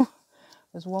 look.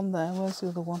 There's one there. Where's the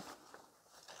other one?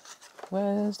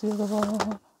 Where's the other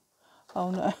one?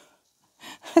 Oh no,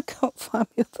 I can't find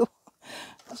the other one.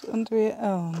 It's under here.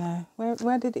 Oh no,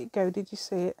 where did it go? Did you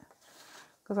see it?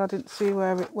 Because I didn't see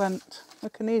where it went. I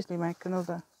can easily make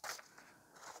another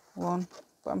one,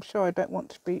 but I'm sure I don't want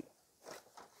to be...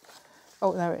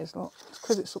 Oh, there it is, look. It's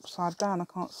because it's upside down, I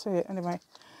can't see it. Anyway,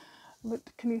 but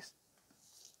can you...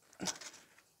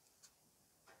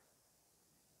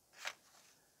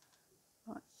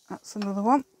 Right, that's another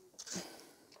one.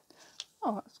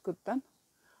 Oh, that's good then.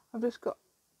 I've just got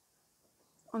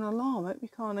an alarm, I hope you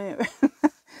can't hear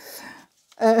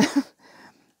it.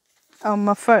 On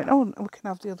my phone. Oh, we can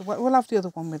have the other one. We'll have the other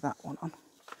one with that one on.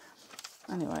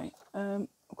 Anyway, I've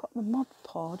got the Mod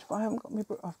Podge, but I haven't got my...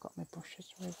 I've got my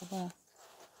brushes over there.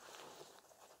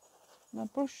 My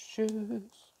brushes.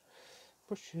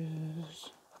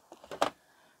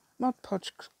 Mod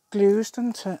Podge glues,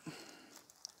 doesn't it?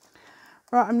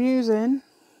 Right, I'm using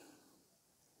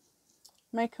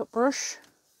makeup brush.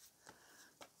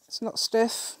 It's not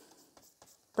stiff.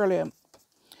 Brilliant.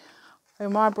 Oh,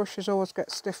 my brushes always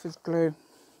get stiff with glue.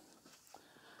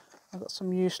 I've got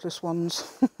some useless ones.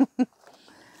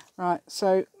 Right,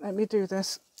 so let me do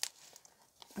this.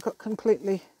 I've got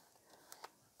completely...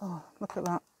 Oh, look at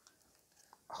that.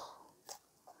 Oh,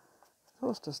 it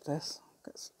always does this.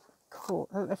 Gets caught.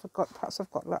 I don't know if I've got... Perhaps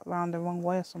I've got that round the wrong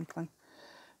way or something.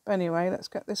 But anyway, let's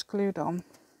get this glued on.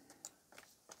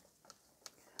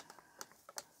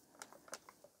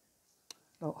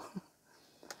 Look.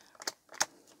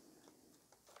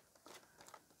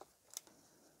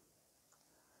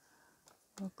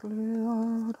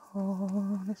 Glued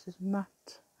on. This is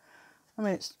matte. I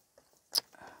mean, it's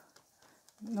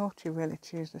naughty really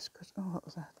to use this because... Oh, what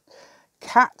was that?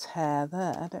 Cat hair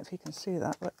there. I don't know if you can see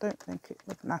that, but I don't think it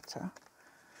would matter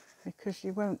because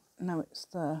you won't know it's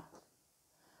there.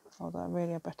 Although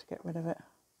really I better get rid of it.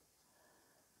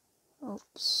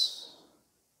 Oops.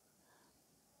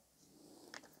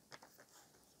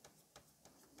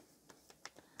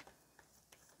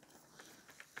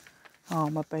 Oh,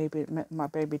 my baby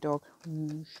dog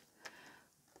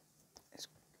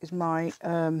is my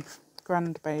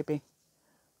grandbaby,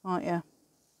 aren't you?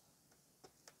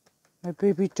 My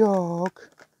baby dog,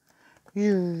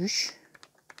 Yush,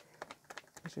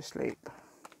 is asleep.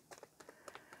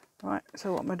 Right,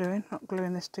 so what am I doing? Not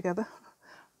gluing this together,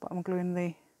 but I'm gluing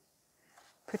the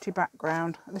pretty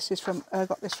background. This is from, I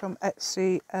got this from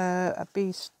Etsy,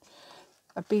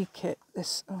 a bee kit.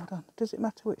 This, hold on, does it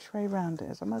matter which way round it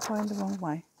is? Am I going the wrong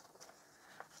way?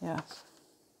 Yes,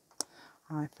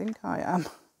 I think I am.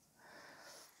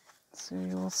 So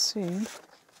you'll see.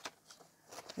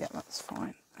 Yeah, that's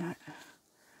fine. Right.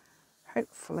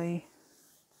 hopefully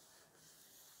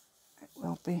it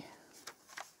will be.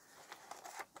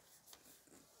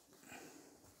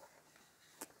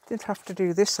 Did have to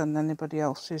do this on anybody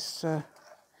else's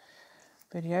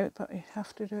video, but you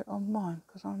have to do it on mine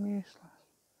because I'm useless.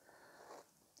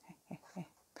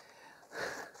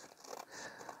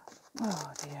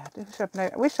 Oh dear,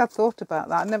 I wish I'd thought about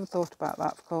that. I never thought about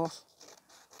that, of course.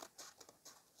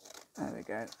 There we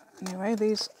go. Anyway,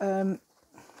 these looks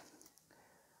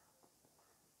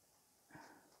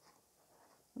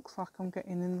like I'm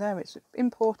getting in there. It's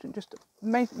important, just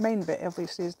the main bit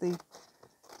obviously is the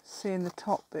seeing the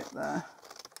top bit there,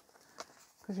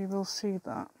 because you will see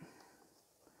that.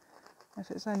 If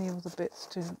it's any other bits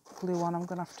to glue on, I'm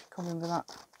going to have to come in with that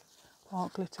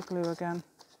art glitter glue again.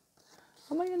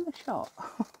 Am I in the shop?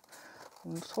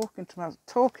 I'm talking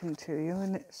to you,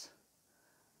 and it's,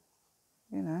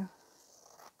 you know,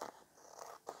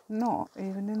 not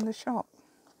even in the shop.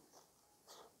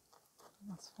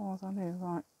 As far as I know.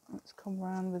 Right, let's come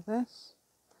round with this.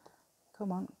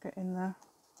 Come on, get in there.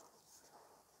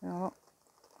 You know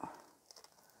what?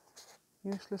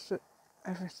 Useless at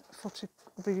everything.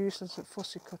 I'll be useless at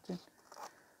fussy cutting.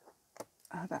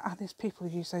 These people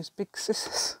use those big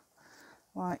scissors,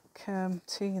 like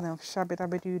Tina of Shabby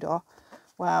Dabby Doodah.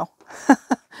 Wow,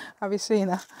 have you seen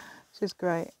her? She's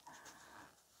great.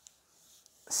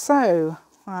 So,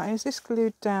 right, is this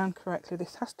glued down correctly?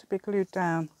 This has to be glued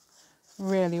down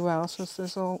really well. So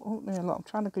there's a lot. I'm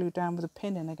trying to glue down with a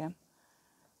pin in again.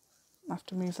 I have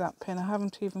to move that pin. I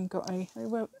haven't even got a.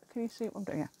 Well, can you see what I'm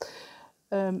doing?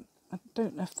 Yeah. I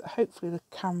don't know if. Hopefully the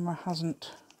camera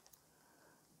hasn't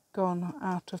gone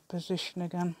out of position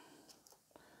again.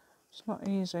 It's not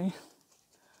easy.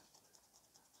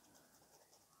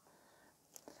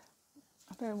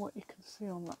 I don't know what you can see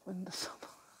on that windowsill.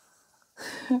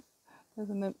 There's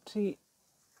an empty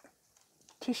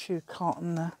tissue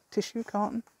carton there. Tissue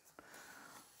carton.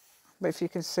 But if you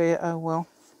can see it, oh well.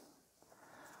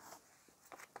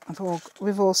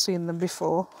 We've all seen them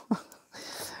before.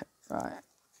 Right.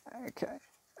 Okay.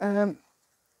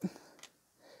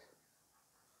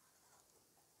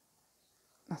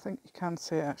 I think you can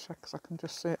see it actually, because I can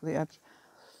just see it at the edge.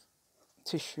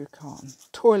 Tissue carton.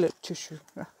 Toilet tissue.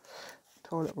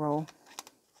 Toilet roll.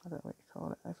 I don't know what you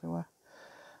call it everywhere.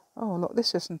 Oh look,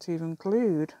 this isn't even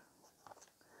glued.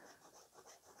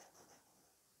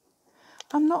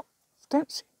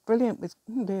 Don't seem brilliant with,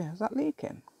 oh dear, is that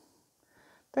leaking?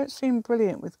 Don't seem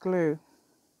brilliant with glue.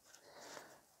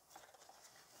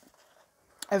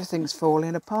 Everything's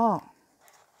falling apart.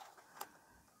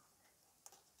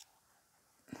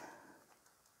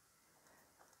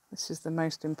 This is the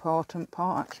most important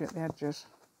part actually at the edges,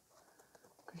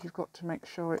 because you've got to make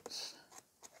sure it's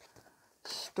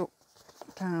stuck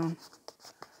down.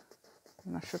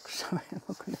 And I should sew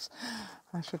it.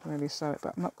 I should really sew it,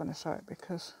 but I'm not going to sew it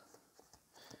because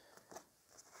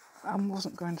I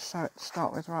wasn't going to sew it to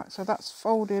start with. Right, so that's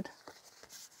folded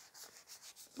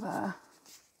there.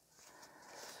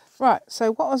 Right,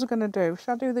 so what was I going to do?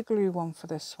 Shall I do the glue one for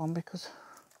this one? Because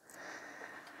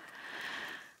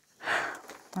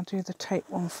I'll do the tape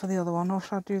one for the other one, or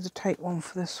shall I do the tape one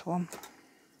for this one?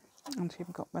 And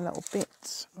even got my little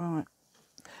bits. Right.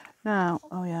 Now,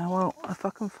 oh yeah, well, if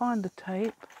I can find the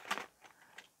tape,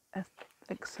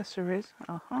 accessories,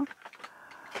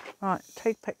 Right,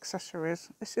 tape accessories.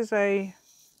 This is a,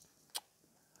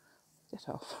 get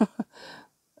off.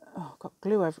 Oh, I've got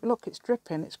glue over, look, it's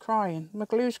dripping, it's crying, my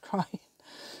glue's crying.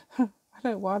 I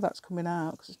don't know why that's coming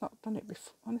out, because it's not done it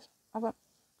before.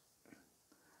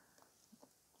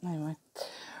 Anyway,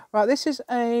 right, this is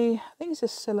I think it's a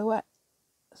silhouette,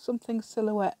 something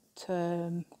silhouette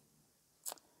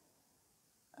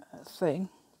thing.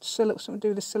 Something to do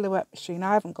with the silhouette machine.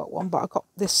 I haven't got one, but I got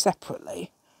this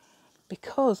separately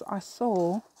because I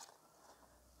saw,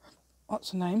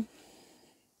 what's her name?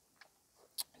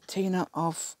 Tina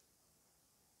of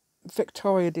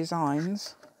Victoria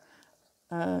Designs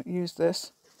use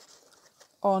this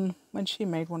on when she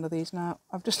made one of these. Now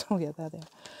I've just, oh yeah, there they are.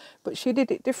 But she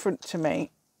did it different to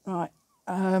me. Right,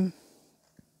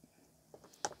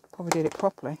 probably did it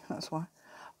properly, that's why.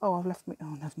 Oh, I've left me,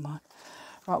 oh, never mind.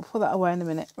 Right, I'll put that away in a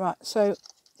minute. Right, so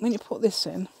when you put this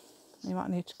in, you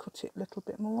might need to cut it a little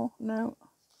bit more. No.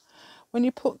 When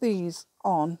you put these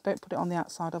on, don't put it on the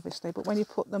outside obviously, but when you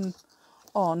put them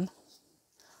on,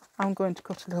 I'm going to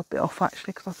cut a little bit off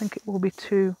actually, because I think it will be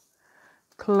too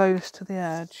close to the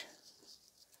edge,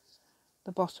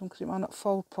 the bottom, because it might not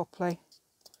fold properly.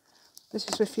 This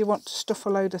is if you want to stuff a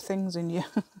load of things in you.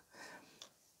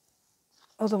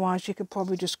 Otherwise you could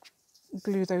probably just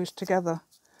glue those together,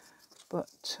 but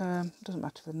it doesn't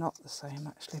matter if they're not the same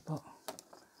actually, but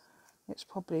it's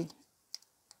probably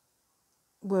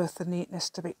worth the neatness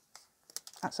to be.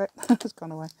 That's it. It's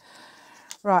gone away.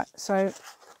 Right, so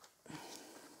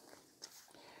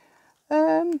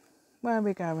where are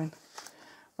we going?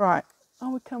 Right,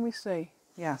 oh, can we see?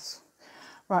 Yes.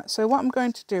 Right, so what I'm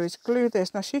going to do is glue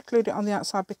this. Now, she glued it on the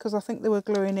outside because I think they were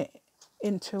gluing it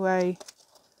into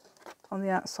on the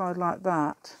outside like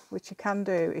that, which you can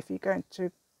do if you're going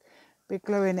to be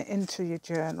gluing it into your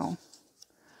journal.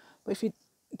 But if you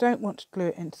don't want to glue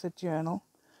it into the journal,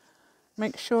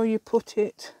 make sure you put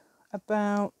it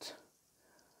about,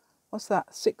 what's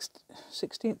that,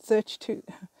 32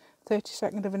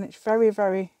 of an inch,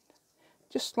 very,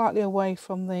 just slightly away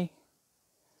from the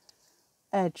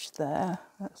edge there.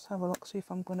 Let's have a look, see if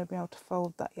I'm going to be able to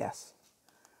fold that. Yes.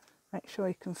 Make sure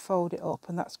you can fold it up,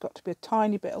 and that's got to be a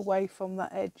tiny bit away from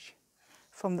that edge,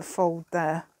 from the fold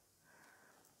there.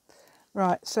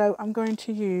 Right, so I'm going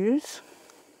to use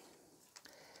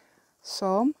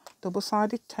some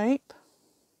double-sided tape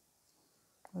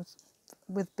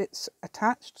with bits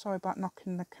attached. Sorry about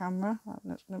knocking the camera.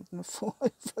 It's not going to fall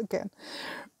over again.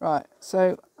 Right,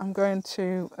 so I'm going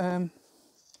to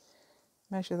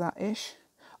measure that ish.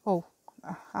 Oh,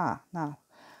 aha, now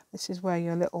this is where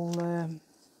your little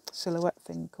silhouette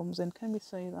thing comes in. Can we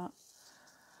see that?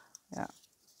 Yeah.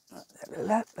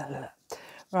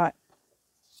 Right.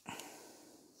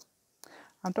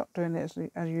 I'm not doing it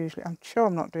as usually. I'm sure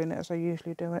I'm not doing it as I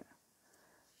usually do it.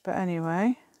 But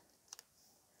anyway,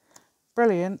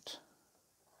 brilliant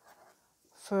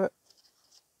for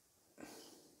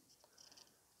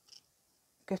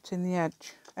getting the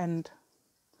edge end.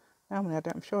 Normally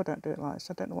I'm sure I don't do it like this.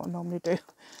 I don't know what I normally do,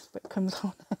 but it comes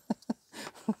on.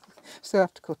 Still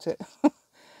have to cut it.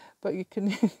 But you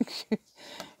can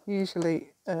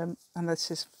usually, and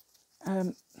this is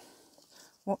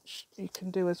what you can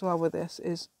do as well with this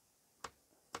is,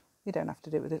 you don't have to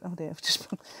do it with it. Oh dear, I've just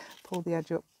pulled the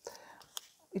edge up.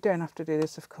 You don't have to do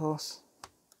this, of course.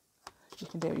 You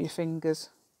can do it with your fingers.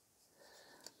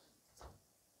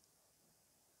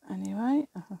 Anyway,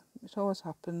 it always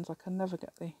happens. I can never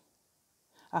get the...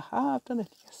 Aha, I've done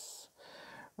it. Yes.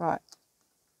 Right.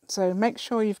 So make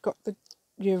sure you've got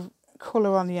your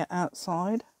colour on the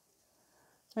outside.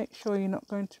 Make sure you're not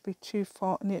going to be too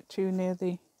near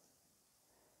the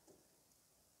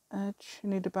edge. You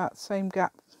need about the same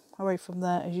gap away from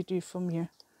there as you do from your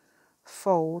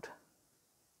fold.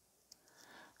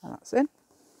 And that's it.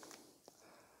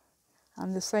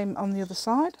 And the same on the other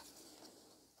side.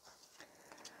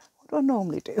 What do I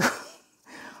normally do?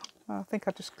 I think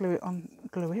I just glue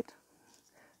it.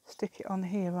 Stick it on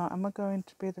here. Right, am I going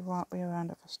to be the right way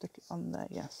around if I stick it on there?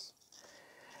 Yes.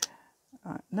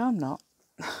 Right, no I'm not.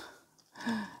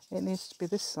 It needs to be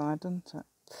this side, doesn't it?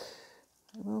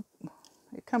 Well,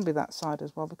 it can be that side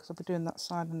as well, because I'll be doing that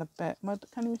side in a bit.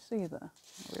 Can you see there?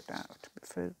 We're down,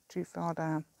 too far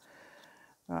down.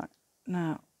 Right,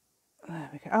 now, there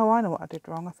we go. Oh, I know what I did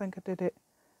wrong. I think I did it,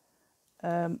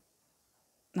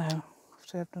 no,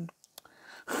 see, I've done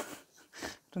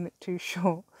it too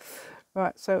short.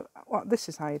 Right, so this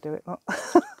is how you do it, look.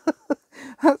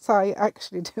 That's how you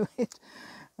actually do it.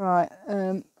 Right,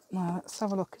 now let's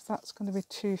have a look. If that's going to be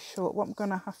too short, what I'm going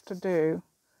to have to do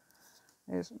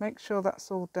is make sure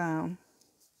that's all down.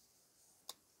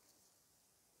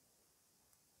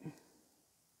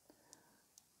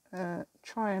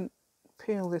 Try and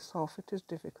peel this off. It is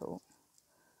difficult.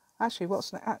 Actually,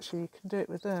 you can do it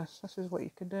with this. This is what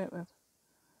you can do it with.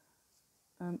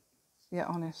 Yeah,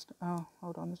 honest. Oh,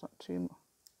 hold on, there's not too more.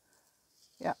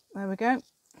 Yeah, there we go.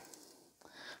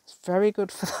 It's very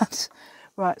good for that.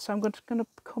 Right, so I'm going to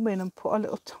come in and put a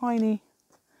little tiny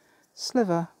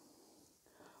sliver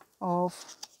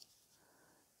of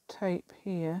tape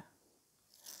here.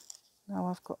 Now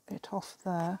I've got it off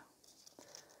there.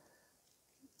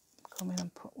 Come in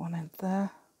and put one in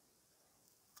there.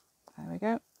 There we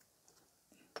go.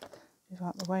 Move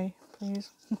out the way, please.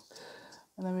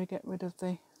 And then we get rid of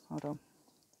the, hold on.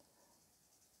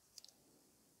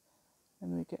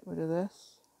 Then we get rid of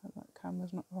this. That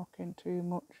camera's not rocking too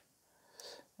much.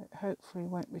 It hopefully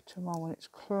won't be tomorrow when it's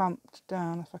clamped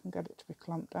down, if I can get it to be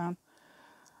clamped down.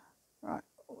 Right,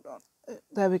 hold on.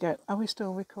 There we go. Are we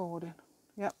still recording?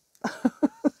 Yep.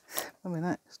 A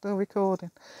minute, still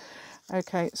recording.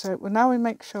 Okay, so now we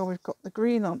make sure we've got the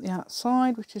green on the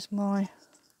outside, which is my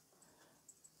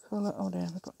colour. Oh dear,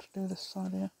 we've got to do this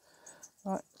side here.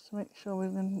 Right, so make sure we're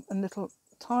in a little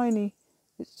tiny,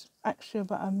 it's actually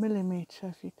about 1 millimetre,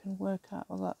 if you can work out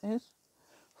what that is,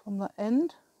 from that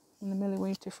end, and 1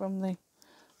 millimetre from the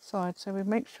side. So we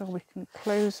make sure we can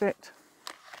close it.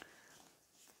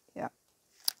 Yeah.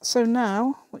 So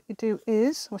now what you do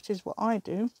is, which is what I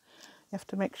do, have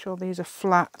to make sure these are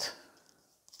flat.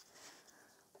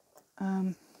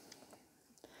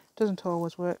 Doesn't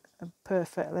always work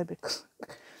perfectly because,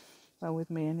 well, with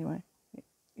me anyway,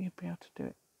 you'd be able to do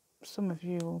it. Some of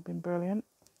you will be brilliant.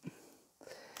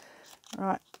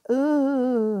 Right.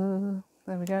 Ooh,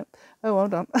 there we go. Oh,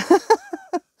 hold on.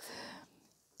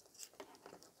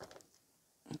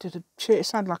 It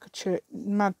sounded like a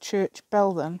mad church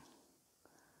bell then.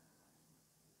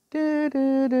 Do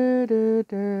do do do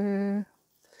do.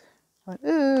 Like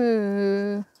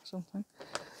ooh, something.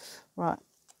 Right.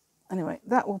 Anyway,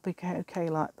 that will be okay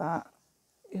like that.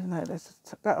 Even though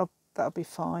that'll be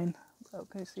fine.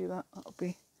 Can you see that? That'll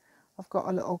be. I've got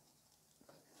a little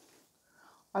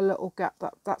gap.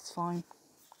 That's fine.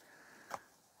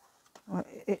 Well,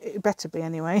 it better be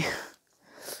anyway.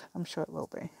 I'm sure it will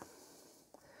be.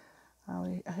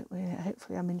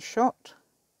 Hopefully I'm in shot.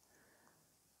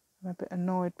 I'm a bit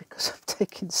annoyed because I'm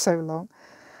taking so long.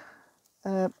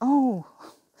 Oh,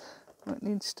 it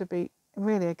needs to be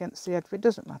really against the edge, but it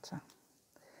doesn't matter.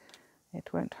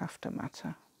 It won't have to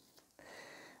matter.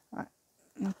 Right.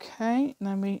 Okay,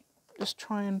 now we just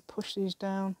try and push these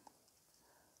down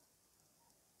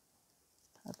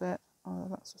a bit. Oh,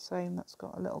 that's the same. That's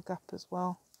got a little gap as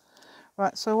well.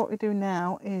 Right, so what we do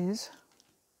now is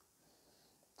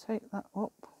take that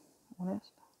up on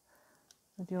it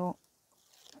with your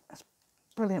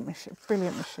brilliant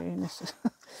machine. This is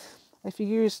if you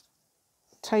use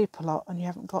tape a lot and you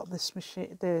haven't got this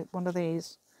machine, one of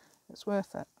these, it's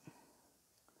worth it.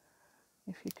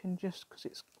 If you can just, because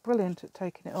it's brilliant at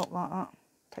taking it up like that.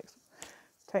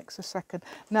 Takes a second.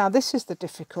 Now this is the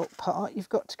difficult part. You've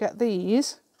got to get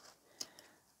these.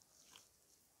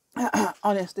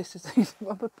 Honest, this is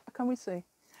can we see?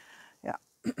 Yeah.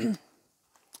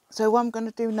 So what I'm going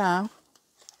to do now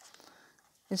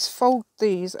is fold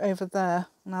these over there.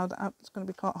 Now it's going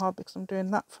to be quite hard because I'm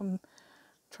doing that from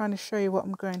trying to show you what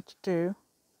I'm going to do.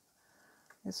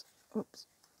 Is oops.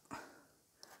 And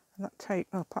that tape.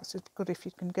 Oh, perhaps it's good if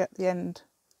you can get the end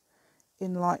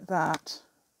in like that.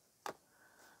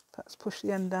 Perhaps push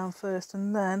the end down first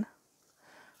and then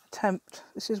attempt.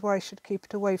 This is why you should keep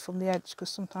it away from the edge because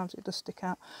sometimes it does stick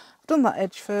out. I've done that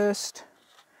edge first.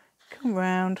 Come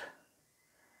round.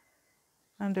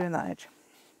 I'm doing that edge.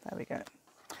 There we go.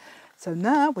 So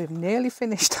now we've nearly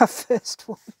finished our first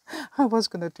one. I was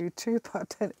going to do two, but I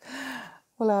don't.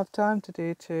 We'll have time to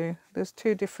do two. There's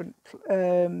two different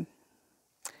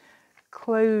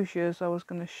closures I was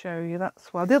going to show you.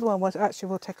 That's why the other one was actually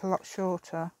will take a lot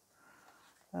shorter.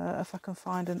 If I can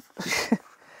find an, I'll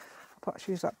perhaps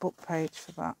use that book page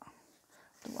for that.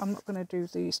 I'm not going to do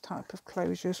these type of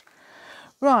closures.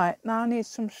 Right, now I need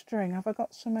some string. Have I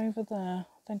got some over there?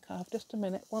 I think I have. Just a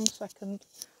minute, 1 second.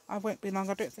 I won't be long.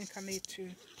 I don't think I need to,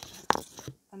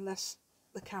 unless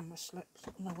the camera slips.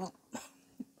 No, well.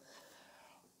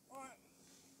 Right.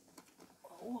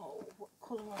 Whoa, what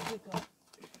colour have we got?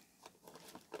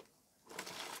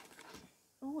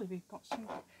 Oh, we've got some.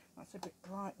 That's a bit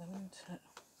bright though, isn't it?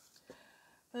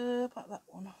 About that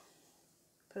one.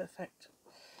 Perfect.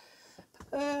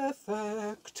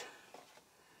 Perfect.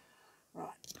 Right.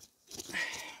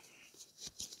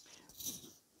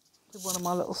 With one of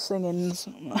my little singings.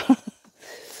 Then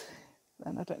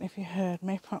I don't know if you heard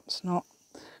me, perhaps not.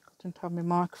 I didn't have my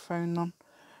microphone on.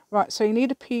 Right, so you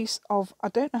need a piece of, I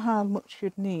don't know how much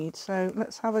you'd need, so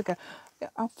let's have a go. Yeah,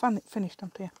 I've finished,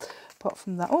 haven't I? Apart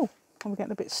from that. Oh, I'm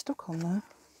getting a bit stuck on there.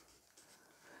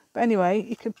 But anyway,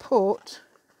 you could put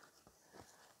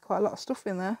quite a lot of stuff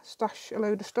in there. Stash a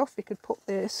load of stuff. You could put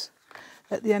this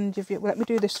at the end of your... Well, let me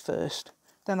do this first.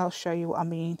 Then I'll show you what I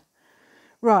mean.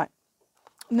 Right.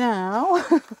 Now...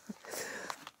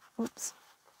 Oops.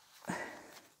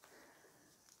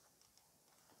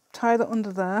 Tie that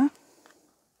under there.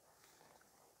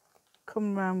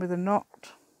 Come round with a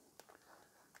knot.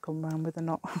 Come round with a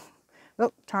knot.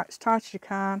 Look, tie as tight as you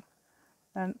can.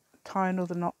 And tie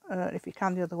another knot. If you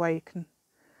can the other way, you can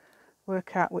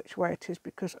work out which way it is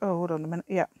because, oh, hold on a minute,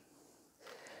 yeah.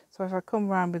 So if I come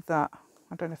round with that,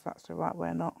 I don't know if that's the right way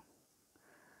or not.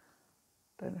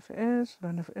 Don't know if it is,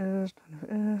 don't know if it is, don't know if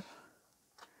it is.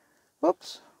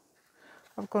 Whoops,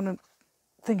 I've gone and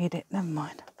thingied it, never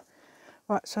mind.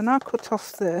 Right, so now cut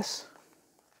off this.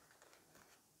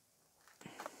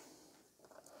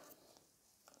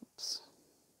 Oops.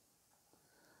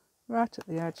 Right at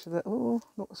the edge of the, oh,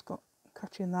 look, it's got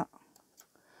catching that.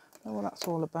 Oh, well, that's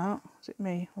all about. Is it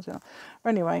me? Was it not?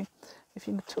 Anyway, if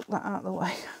you can tuck that out of the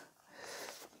way.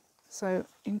 So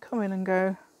you can come in and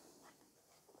go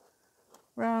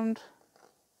round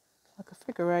like a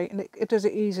figure eight, and it does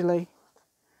it easily.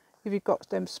 If you've got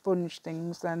them sponge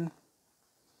things, then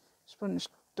sponge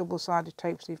double-sided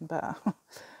tape's even better.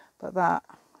 But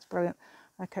that's brilliant.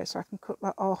 Okay, so I can cut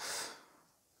that off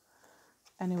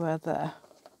anywhere there.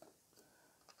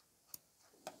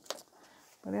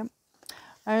 Brilliant.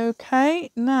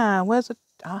 Okay, now where's the...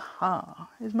 Aha,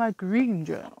 here's my green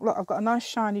journal. Look, I've got a nice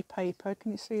shiny paper.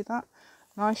 Can you see that?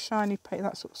 Nice shiny paper.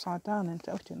 That's upside down, isn't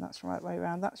it? I think that's the right way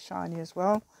around. That's shiny as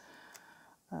well.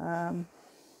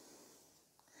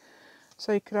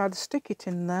 So you could either stick it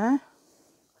in there,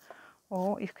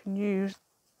 or you can use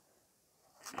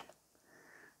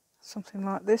something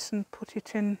like this and put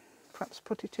it in, perhaps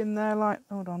put it in there like,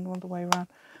 hold on, the other way around,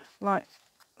 like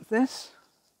this.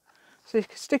 So you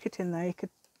could stick it in there. You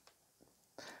could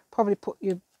probably put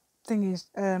your thingies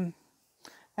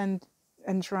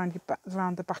ends around your back,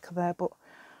 around the back of there, but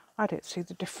I don't see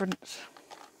the difference.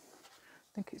 I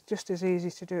think it's just as easy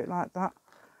to do it like that.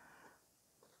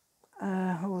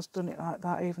 I've always done it like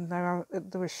that, even though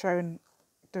they were shown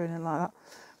doing it like that.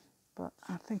 But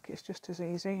I think it's just as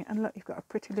easy. And look, you've got a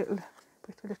pretty little,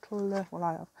 well,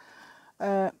 I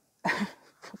have,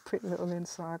 pretty little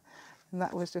inside. And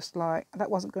that was just like,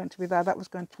 that wasn't going to be there. That was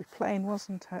going to be plain,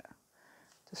 wasn't it,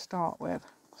 to start with?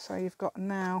 So you've got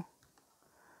now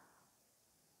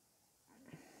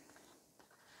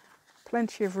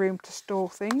plenty of room to store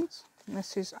things. And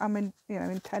this is,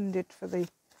 intended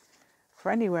for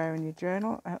anywhere in your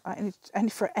journal,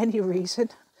 for any reason,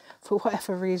 for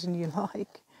whatever reason you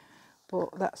like.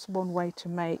 But that's one way to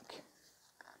make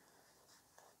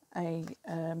a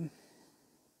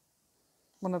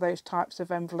one of those types of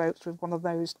envelopes with one of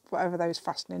those, whatever those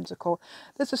fastenings are called.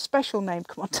 There's a special name.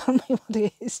 Come on, tell me what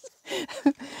it is.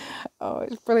 Oh,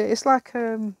 it's brilliant. It's like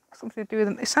something to do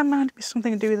with it reminded me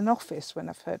something to do with an office when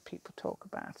I've heard people talk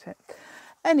about it.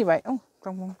 Anyway, oh,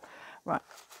 wrong one. Right,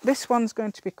 this one's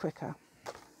going to be quicker.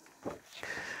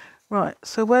 Right,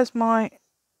 so where's my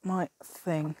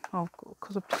thing? Oh,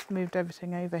 because I've just moved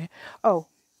everything over here. Oh,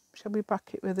 shall we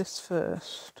back it with this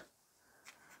first?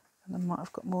 And I might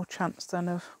have got more chance then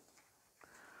of...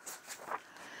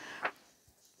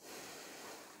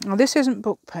 Now, this isn't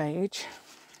book page.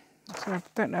 So I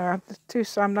don't know.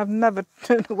 I've never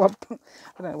don't know what I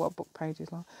don't know what book page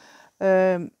is like.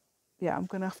 Yeah, I'm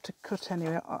going to have to cut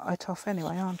it off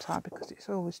anyway, aren't I? Because it's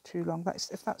always too long.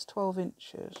 If that's 12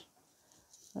 inches.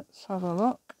 Let's have a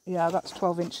look. Yeah, that's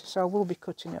 12 inches, so I will be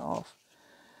cutting it off.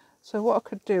 So what I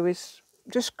could do is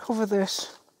just cover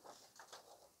this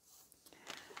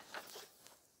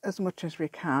as much as we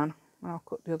can. I'll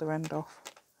cut the other end off.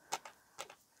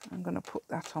 I'm going to put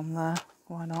that on there.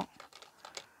 Why not?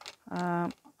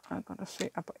 I've got to see.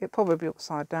 It'll probably be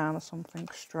upside down or something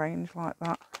strange like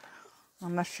that.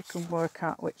 Unless you can work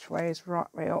out which way is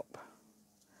right way up.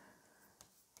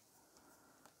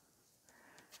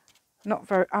 Not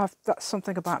very. That's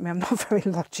something about me. I'm not very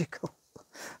logical.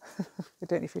 I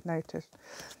don't know if you've noticed.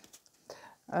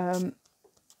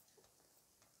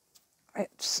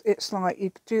 It's like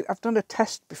you do. I've done a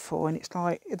test before, and it's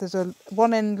like there's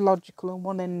one end logical and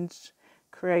one end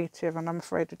creative, and I'm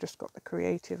afraid I just got the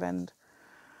creative end.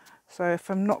 So if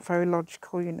I'm not very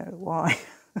logical, you know why.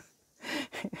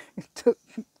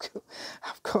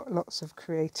 I've got lots of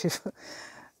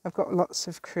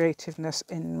creativeness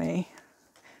in me,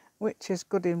 which is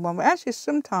good in one way. Actually,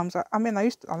 sometimes I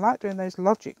like doing those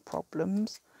logic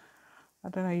problems. I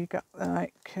don't know. You got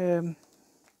like you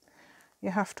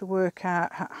have to work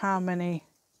out how many,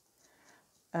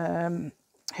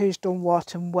 who's done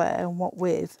what and where and what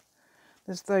with.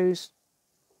 There's those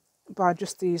by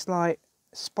just these like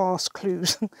sparse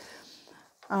clues.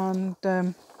 And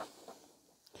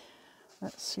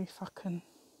let's see if I can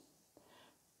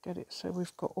get it so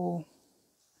we've got all,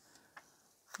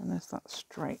 and there's that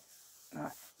straight.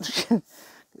 Right.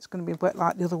 It's going to be wet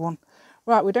like the other one.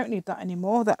 Right, we don't need that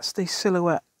anymore. That's the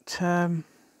silhouette, because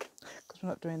we're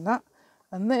not doing that.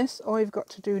 And this, all you've got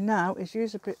to do now is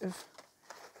use a bit of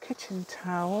kitchen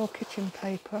towel, kitchen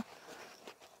paper.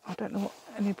 I don't know what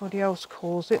anybody else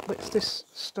calls it, but it's this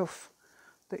stuff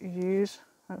that you use.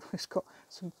 Oh, it's got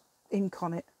some ink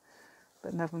on it,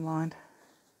 but never mind.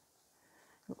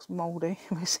 It looks mouldy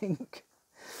with ink,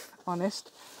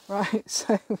 honest. Right,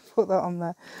 so put that on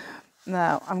there.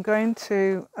 Now, I'm going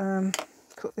to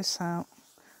cut this out.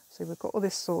 So we've got all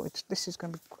this sorted. This is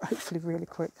going to be hopefully really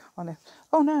quick on it.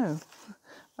 Oh no,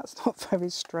 that's not very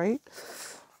straight.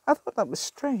 I thought that was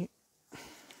straight.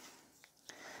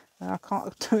 No, I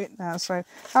can't do it now, so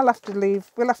we'll have to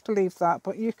leave that,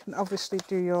 but you can obviously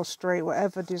do your straight,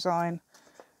 whatever design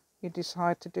you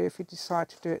decide to do. If you decide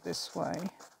to do it this way,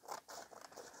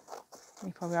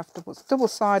 you probably have to put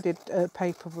double-sided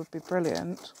paper would be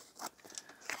brilliant.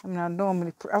 I mean,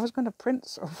 I was going to print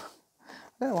some.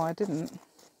 I don't know why I didn't.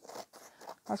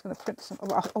 I was going to print some.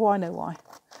 Oh, I know why.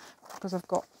 Because I've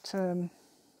got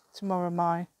tomorrow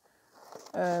my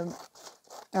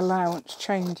allowance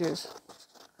changes,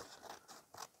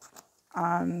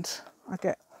 and I've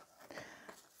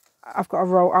got a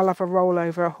roll. I'll have a roll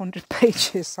over 100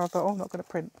 pages. So I thought, oh, I'm not going to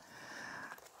print.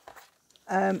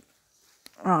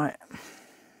 Right.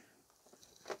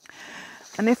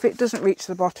 And if it doesn't reach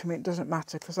the bottom, it doesn't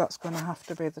matter, because that's going to have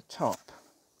to be the top.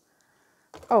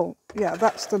 Oh, yeah,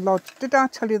 that's the Did I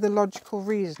tell you the logical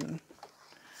reasoning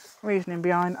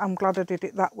behind? I'm glad I did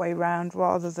it that way round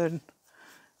rather than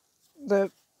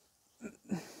that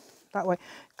way,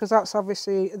 because that's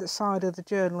obviously at the side of the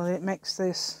journal, and it makes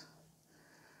this.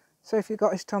 So if you've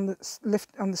got it on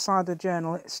the side of the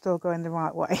journal, it's still going the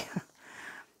right way.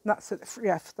 That's at the,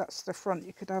 yeah, if that's the front.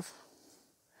 You could have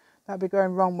that'd be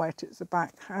going wrong way to the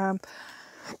back. I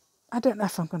don't know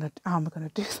if how I'm gonna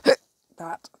do that.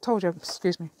 I told you,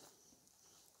 excuse me.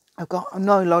 I've got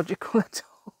no logical at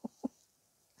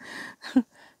all.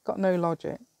 Got no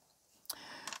logic.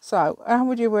 So how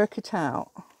would you work it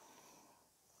out?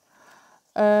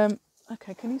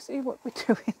 Okay, can you see what we're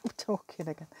doing? We're talking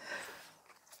again.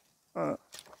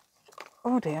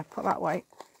 Oh dear, put that way.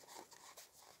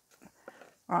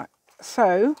 Right,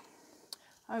 so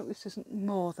I hope this isn't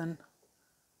more than,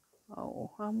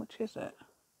 oh, how much is it?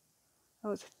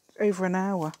 Oh, it's over an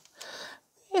hour.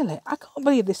 Really? I can't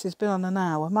believe this has been on an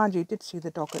hour. Mind you did see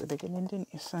the dog at the beginning, didn't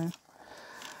you? So,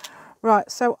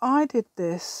 right, so I did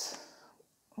this.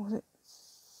 What was it?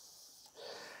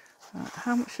 Right,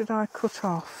 how much did I cut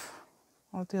off?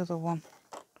 Or the other one?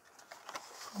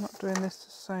 I'm not doing this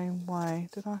the same way.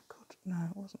 Did I cut? No,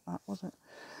 it wasn't that, was it?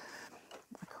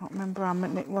 I can't remember how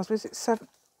many it was. Was it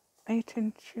 8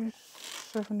 inches?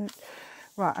 7 inches?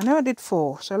 Right, I know I did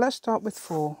 4. So let's start with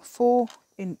 4. 4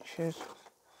 inches.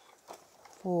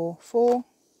 4.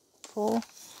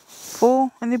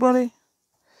 Anybody?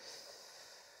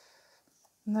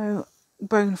 No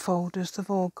bone folders. They've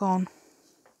all gone.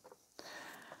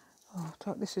 Oh,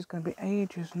 this is going to be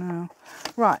ages now.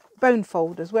 Right, bone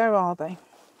folders. Where are they?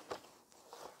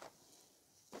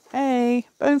 Hey,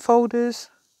 bone folders.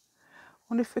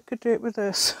 Wonder if we could do it with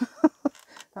this.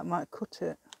 That might cut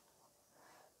it.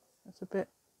 It's a bit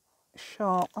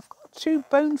sharp. I've got 2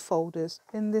 bone folders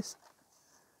in this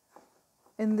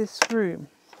room,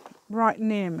 right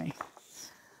near me.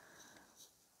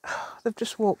 They've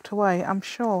just walked away. I'm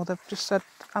sure they've just said,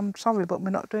 "I'm sorry, but we're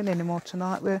not doing any more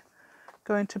tonight. We're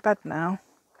going to bed now."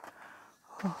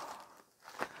 Oh.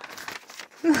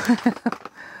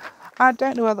 I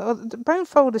don't know whether the bone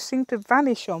folders seem to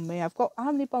vanish on me. I've got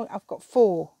how many bones? I've got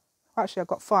 4. Actually, I've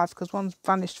got 5 because one's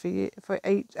vanished for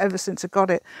 8 ever since I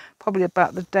got it. Probably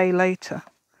about the day later.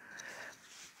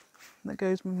 That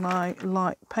goes with my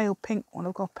light pale pink one.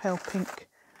 I've got a pale pink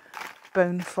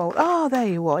bone fold. Oh, there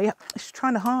you are. Yep, it's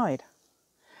trying to hide.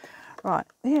 Right,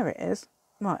 here it is.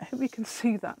 Right, I hope you can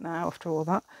see that now after all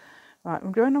that. Right,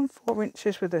 I'm going on 4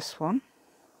 inches with this one.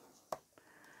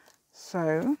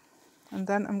 So, and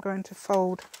then I'm going to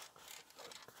fold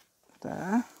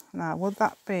there. Now, would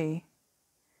that be?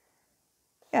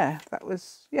 Yeah, that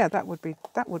would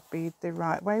be the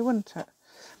right way, wouldn't it?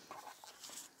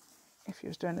 If you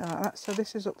was doing it like that. So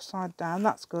this is upside down.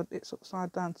 That's good. It's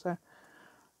upside down. So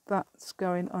that's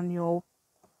going on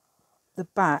the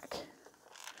back.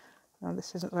 Now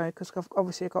this isn't very, because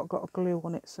obviously I've got a glue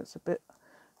on it, so it's a bit.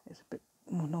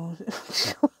 Oh no!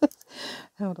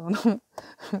 Hold on.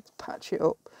 Let's patch it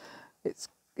up. It's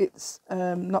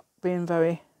not being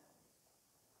very.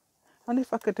 I wonder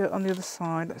if I could do it on the other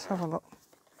side. Let's have a look.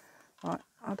 Right,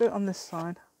 I'll do it on this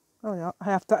side. Oh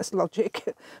yeah, that's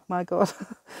logic. My God,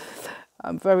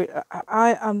 I'm very.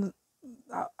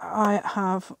 I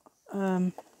have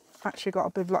actually got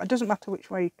a bit of light. It doesn't matter which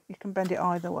way, you can bend it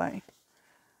either way.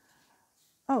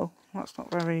 Oh, that's not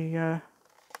very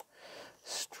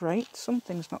straight.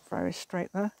 Something's not very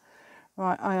straight there.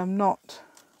 Right, I am not.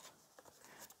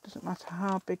 Doesn't matter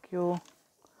how big your.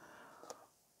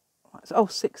 Oh,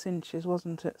 6 inches,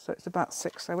 wasn't it? So it's about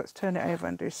 6. So let's turn it over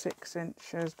and do 6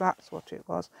 inches. That's what it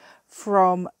was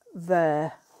from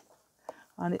there.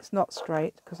 And it's not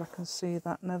straight because I can see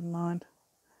that. Never mind.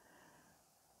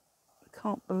 I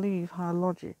can't believe how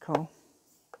logical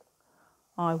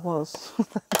I was.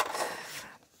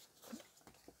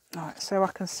 Right, so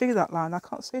I can see that line. I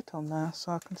can't see it on there,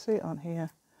 so I can see it on here.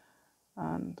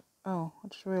 And oh, I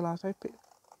just realised I hope it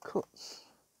cuts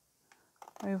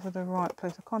over the right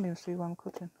place. I can't even see where I'm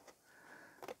cutting.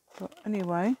 But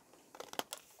anyway,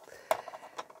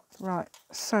 right,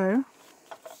 so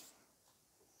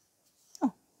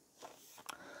oh,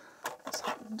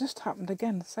 just happened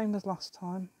again, the same as last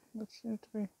time. It seems to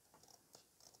be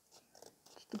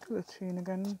the guillotine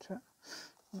again, isn't it?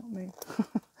 Not me.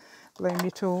 Blame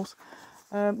your tools.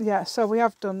 Yeah, so we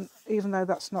have done, even though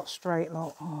that's not straight,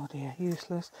 like, oh dear,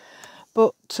 useless.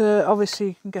 But obviously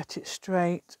you can get it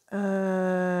straight.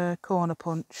 Corner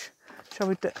punch. Shall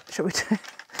we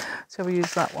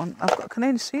use that one? I can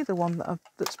only see the one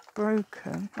that's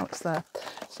broken. Oh, it's there.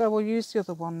 So we'll use the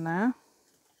other one now.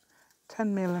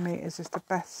 10mm is the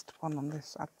best one on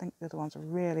this. I think the other ones are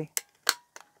really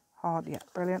hard. Yeah,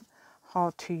 brilliant.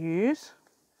 Hard to use.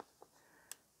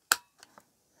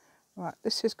 Right,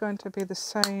 this is going to be the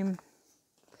same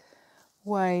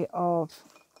way of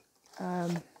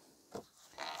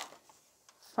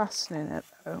fastening it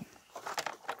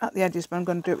at the edges, but I'm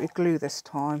going to do it with glue this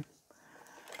time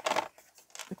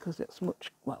because it's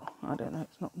much, well, I don't know,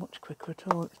 it's not much quicker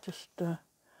at all. It's just, so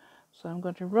I'm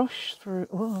going to rush through.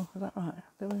 Oh, is that right?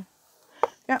 Do we?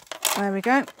 Yeah, there we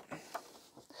go.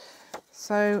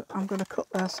 So I'm going to cut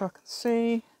there so I can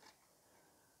see.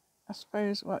 I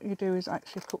suppose what you do is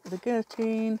actually cut with a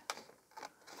guillotine,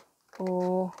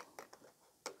 but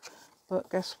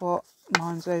guess what?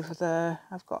 Mine's over there.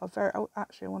 I've got a very, oh,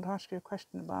 actually I want to ask you a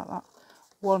question about that.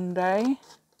 One day.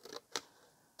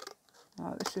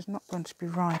 Oh, this is not going to be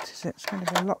right, is it? It's going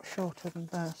to be a lot shorter than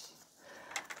this.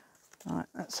 Right,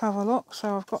 let's have a look.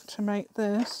 So I've got to make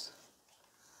this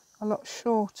a lot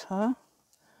shorter.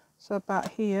 So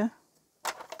about here.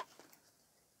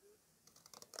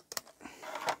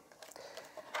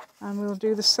 And we'll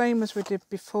do the same as we did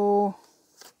before.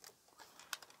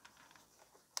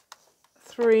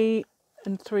 3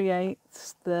 3/8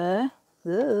 there.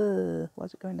 Why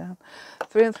is it going down?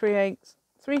 3 3/8,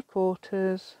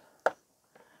 3/4,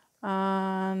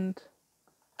 and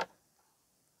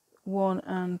 1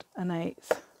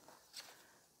 1/8.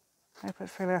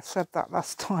 Hopefully I said that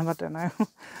last time, I don't know.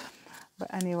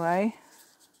 But anyway,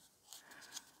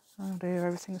 oh dear,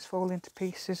 everything's falling to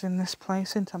pieces in this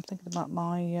place, isn't it? I'm thinking about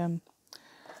my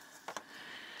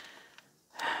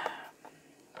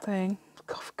thing.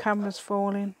 Camera's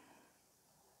falling.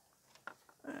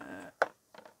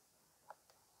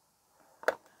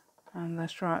 And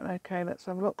that's right. Okay, let's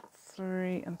have a look.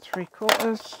 3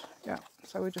 3/4. Yeah,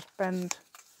 so we just bend.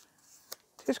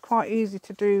 It's quite easy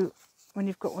to do when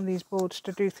you've got one of these boards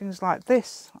to do things like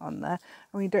this on there.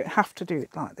 I mean, you don't have to do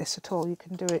it like this at all. You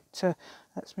can do it to,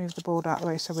 let's move the board out of the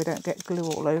way so we don't get glue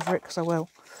all over it, because I will.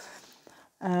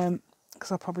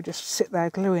 Because I'll probably just sit there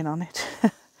gluing on it.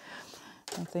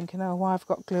 I'm thinking, oh, why I've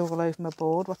got glue all over my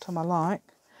board, what am I like?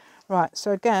 Right,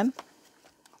 so again,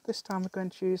 this time we're going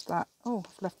to use that. Oh,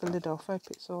 I've left the lid off, hope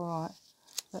it's all right. I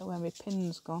don't know where my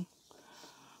pin's gone.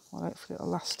 Well, hopefully it'll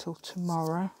last till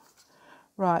tomorrow.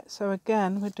 Right, so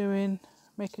again, we're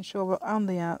making sure we're on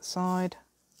the outside.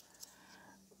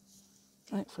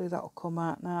 Hopefully that'll come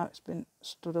out now, it's been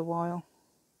stood a while.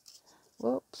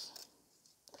 Whoops.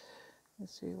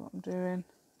 Let's see what I'm doing.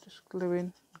 Just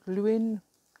gluing.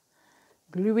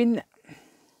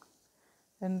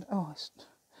 And, oh,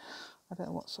 I don't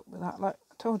know what's up with that. Like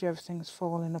I told you, everything's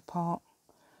falling apart.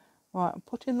 Right, I'm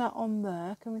putting that on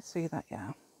there. Can we see that?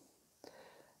 Yeah.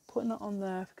 Putting that on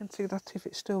there. If you can see that, if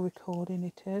it's still recording,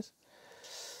 it is.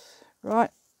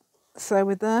 Right, so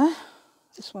we're there.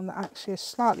 This one that actually is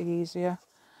slightly easier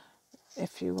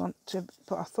if you want to,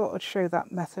 but I thought I'd show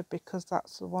that method because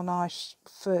that's the one I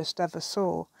first ever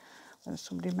saw when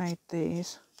somebody made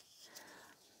these.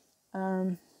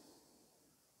 Tina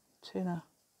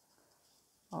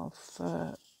of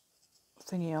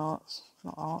thingy arts,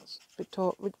 not arts,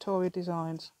 Victoria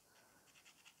Designs.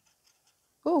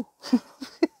 Oh,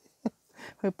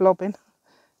 we're blobbing.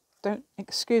 Don't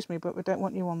excuse me, but we don't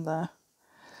want you on there.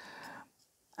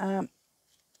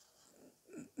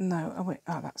 No, oh wait,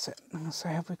 oh that's it. I'm gonna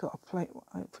say, have we got a plate?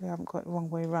 Hopefully I haven't got it the wrong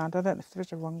way round. I don't know if there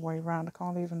is a wrong way round. I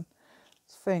can't even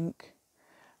think.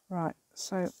 Right,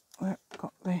 so we've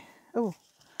got the, oh,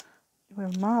 we're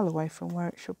a mile away from where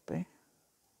it should be.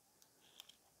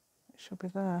 It should be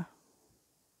there.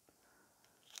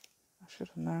 I should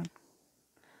have known.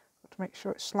 Got to make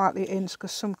sure it's slightly in,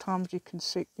 because sometimes you can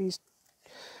see these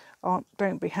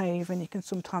don't behave, and you can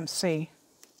sometimes see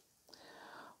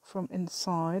from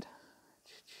inside.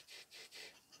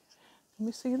 Can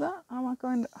we see that? Am I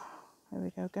going to, oh, there we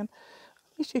go again.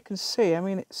 At least you can see. I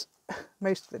mean, it's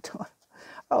most of the time.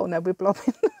 Oh no, we're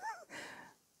blobbing.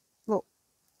 Look,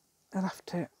 I'll have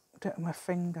to do it with my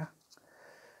finger,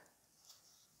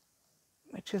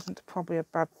 which isn't probably a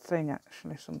bad thing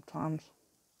actually sometimes.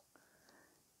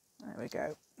 There we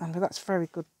go. And that's very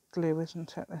good glue,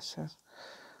 isn't it? This is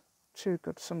too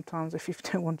good sometimes if you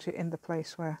don't want it in the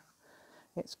place where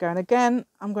it's going. Again,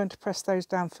 I'm going to press those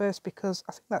down first because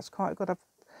I think that's quite good. I've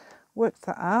worked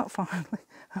that out finally.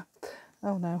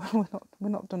 Oh no, we're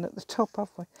not done at the top, have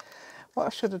we? What I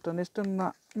should have done is done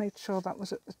that, made sure that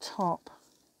was at the top.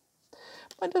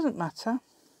 But it doesn't matter.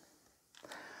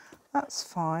 That's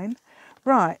fine.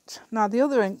 Right, now the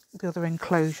other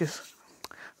enclosures.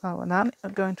 Oh,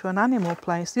 going to an animal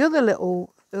place. The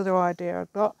other idea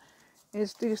I've got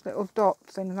is these little dot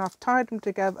things. I've tied them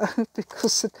together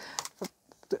because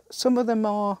some of them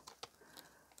are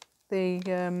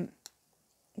the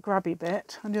grabby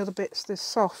bit, and the other bit's this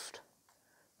soft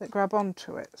that grab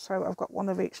onto it. So I've got one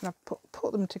of each, and I've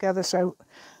put them together so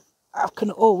I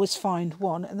can always find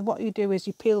one. And then what you do is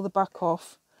you peel the back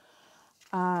off,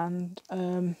 and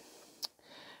now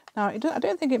I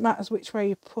don't think it matters which way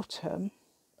you put them,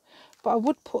 but I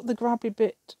would put the grabby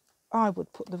bit. I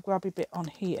would put the grabby bit on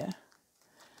here.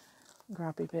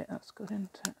 Grabby bit, that's good,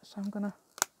 isn't it? So I'm gonna.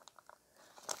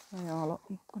 There you are, look,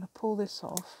 I'm gonna pull this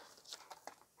off.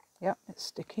 Yep, it's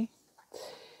sticky.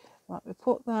 Right, we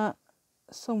put that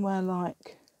somewhere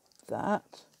like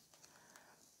that,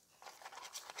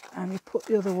 and you put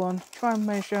the other one. Try and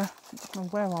measure.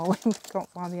 Where are we? We can't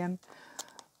find the end.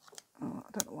 Oh,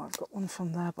 I don't know why I've got one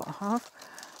from there, but I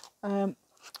have.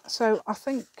 So I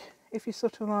think if you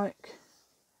sort of like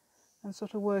and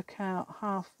sort of work out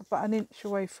about an inch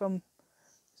away from.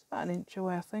 It's about an inch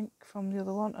away, I think, from the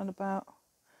other one, and about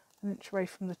an inch away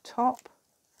from the top.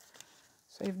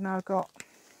 So you've now got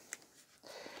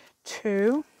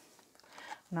 2.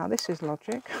 Now this is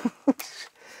logic.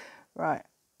 Right,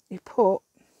 you put,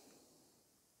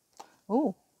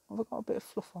 oh, I've got a bit of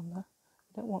fluff on there.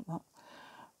 I don't want that.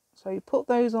 So you put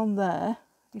those on there.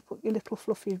 You put your little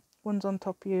fluffy ones on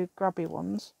top of your grabby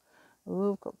ones.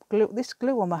 Oh, I've got glue. This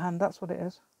glue on my hand, that's what it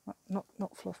is.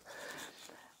 Not fluff.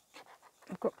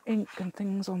 I've got ink and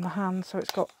things on the hand, so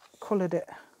it's got coloured it.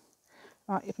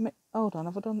 Right, hold on,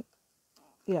 have I done?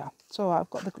 Yeah, it's all right. I've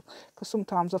got because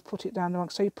sometimes I've put it down the wrong.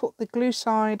 So you put the glue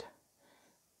side.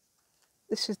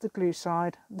 This is the glue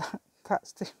side.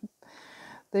 That's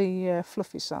the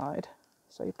fluffy side.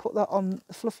 So you put that on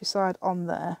the fluffy side on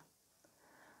there,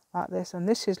 like this, and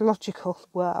this is logical.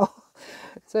 Wow.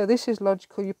 So this is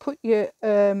logical. You put your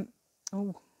oh,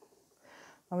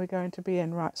 are we going to be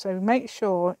in? Right. So make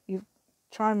sure you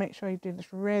try and make sure you do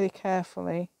this really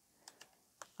carefully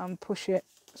and push it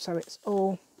so it's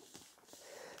all.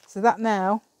 So that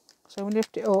now. So we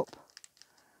lift it up.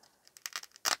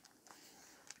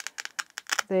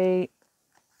 The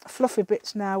fluffy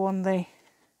bits now on the.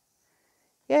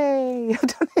 Yay! I've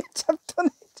done it! I've done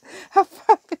it! I've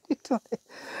finally done it!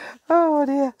 Oh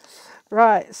dear!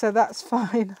 Right, so that's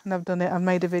fine, and I've done it. I've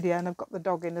made a video, and I've got the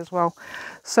dog in as well,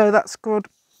 so that's good.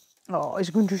 Oh, he's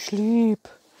going to sleep.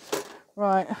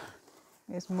 Right,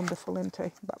 he's wonderful, isn't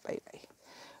he? That baby,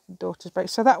 daughter's baby.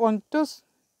 So that one does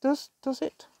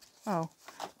it? Oh,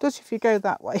 does if you go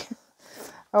that way.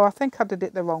 Oh, I think I did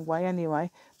it the wrong way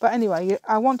anyway. But anyway,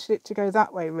 I wanted it to go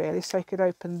that way really, so you could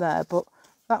open there. But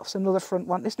that's another front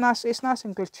one. It's nice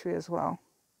and glittery as well.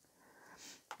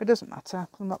 It doesn't matter.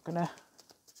 I'm not going to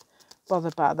bother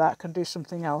about that. I can do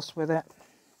something else with it.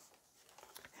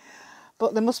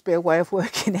 But there must be a way of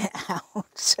working it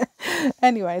out.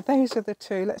 Anyway, those are the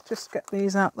two. Let's just get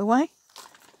these out the way.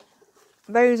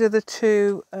 Those are the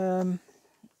two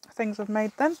things I've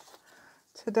made then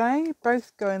today.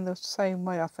 Both going the same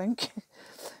way, I think.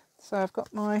 So I've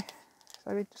got my.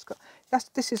 So we just got.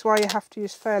 This is why you have to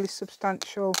use fairly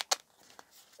substantial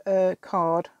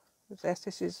card with this.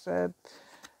 This is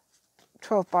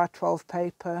 12 by 12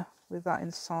 paper with that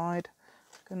inside.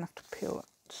 I'm gonna have to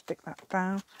stick that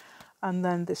down, and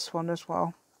then this one as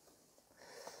well.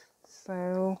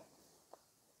 So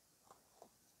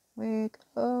we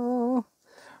go.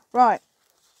 Right,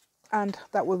 and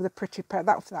that with the pretty pair.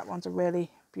 That one's a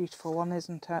really beautiful one,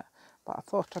 isn't it? But I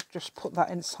thought I'd just put that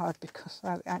inside because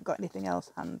I ain't got anything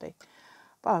else handy.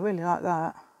 But I really like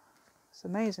that. It's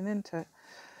amazing, isn't it?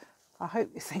 I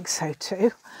hope you think so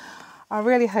too. I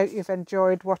really hope you've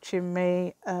enjoyed watching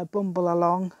me bumble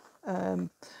along. I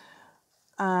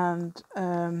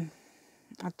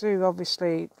do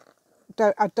obviously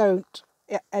don't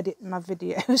edit my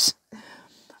videos.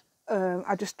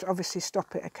 I just obviously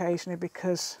stop it occasionally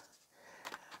because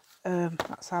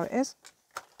that's how it is.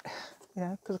 You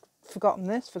know, because I've forgotten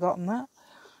this, forgotten that.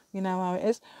 You know how it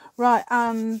is. Right,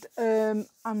 and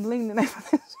I'm leaning over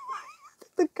this way.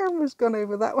 The camera's gone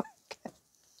over that way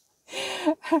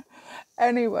again.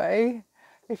 Anyway,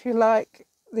 if you like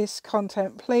this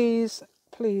content, please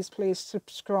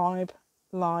subscribe,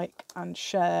 like and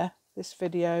share this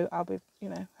video. I'll be,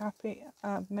 happy.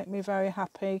 Make me very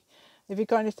happy. If you've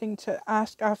got anything to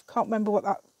ask, I can't remember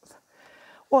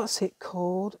what's it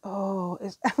called? Oh,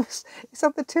 it's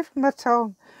on the tip of my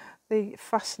tongue. the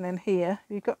fastening here.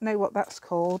 You've got to know what that's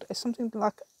called. It's something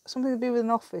to do with an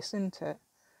office, isn't it?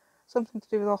 Something to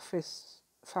do with office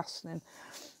fastening.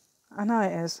 I know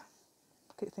it is.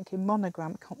 I keep thinking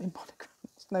monogram. It can't be monogram.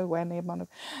 It's nowhere near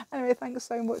monogram. Anyway, thanks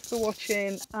so much for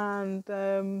watching,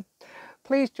 and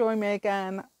please join me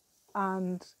again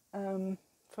and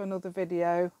for another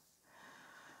video.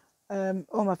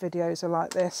 All my videos are like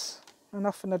this, and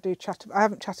often I do chat. I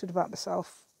haven't chatted about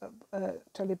myself,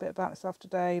 tell you a bit about myself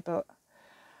today, but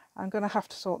I'm going to have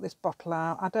to sort this bottle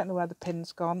out. I don't know where the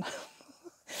pin's gone.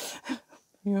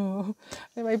 Yeah.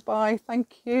 Anyway, bye.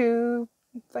 Thank you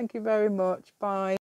very much. Bye.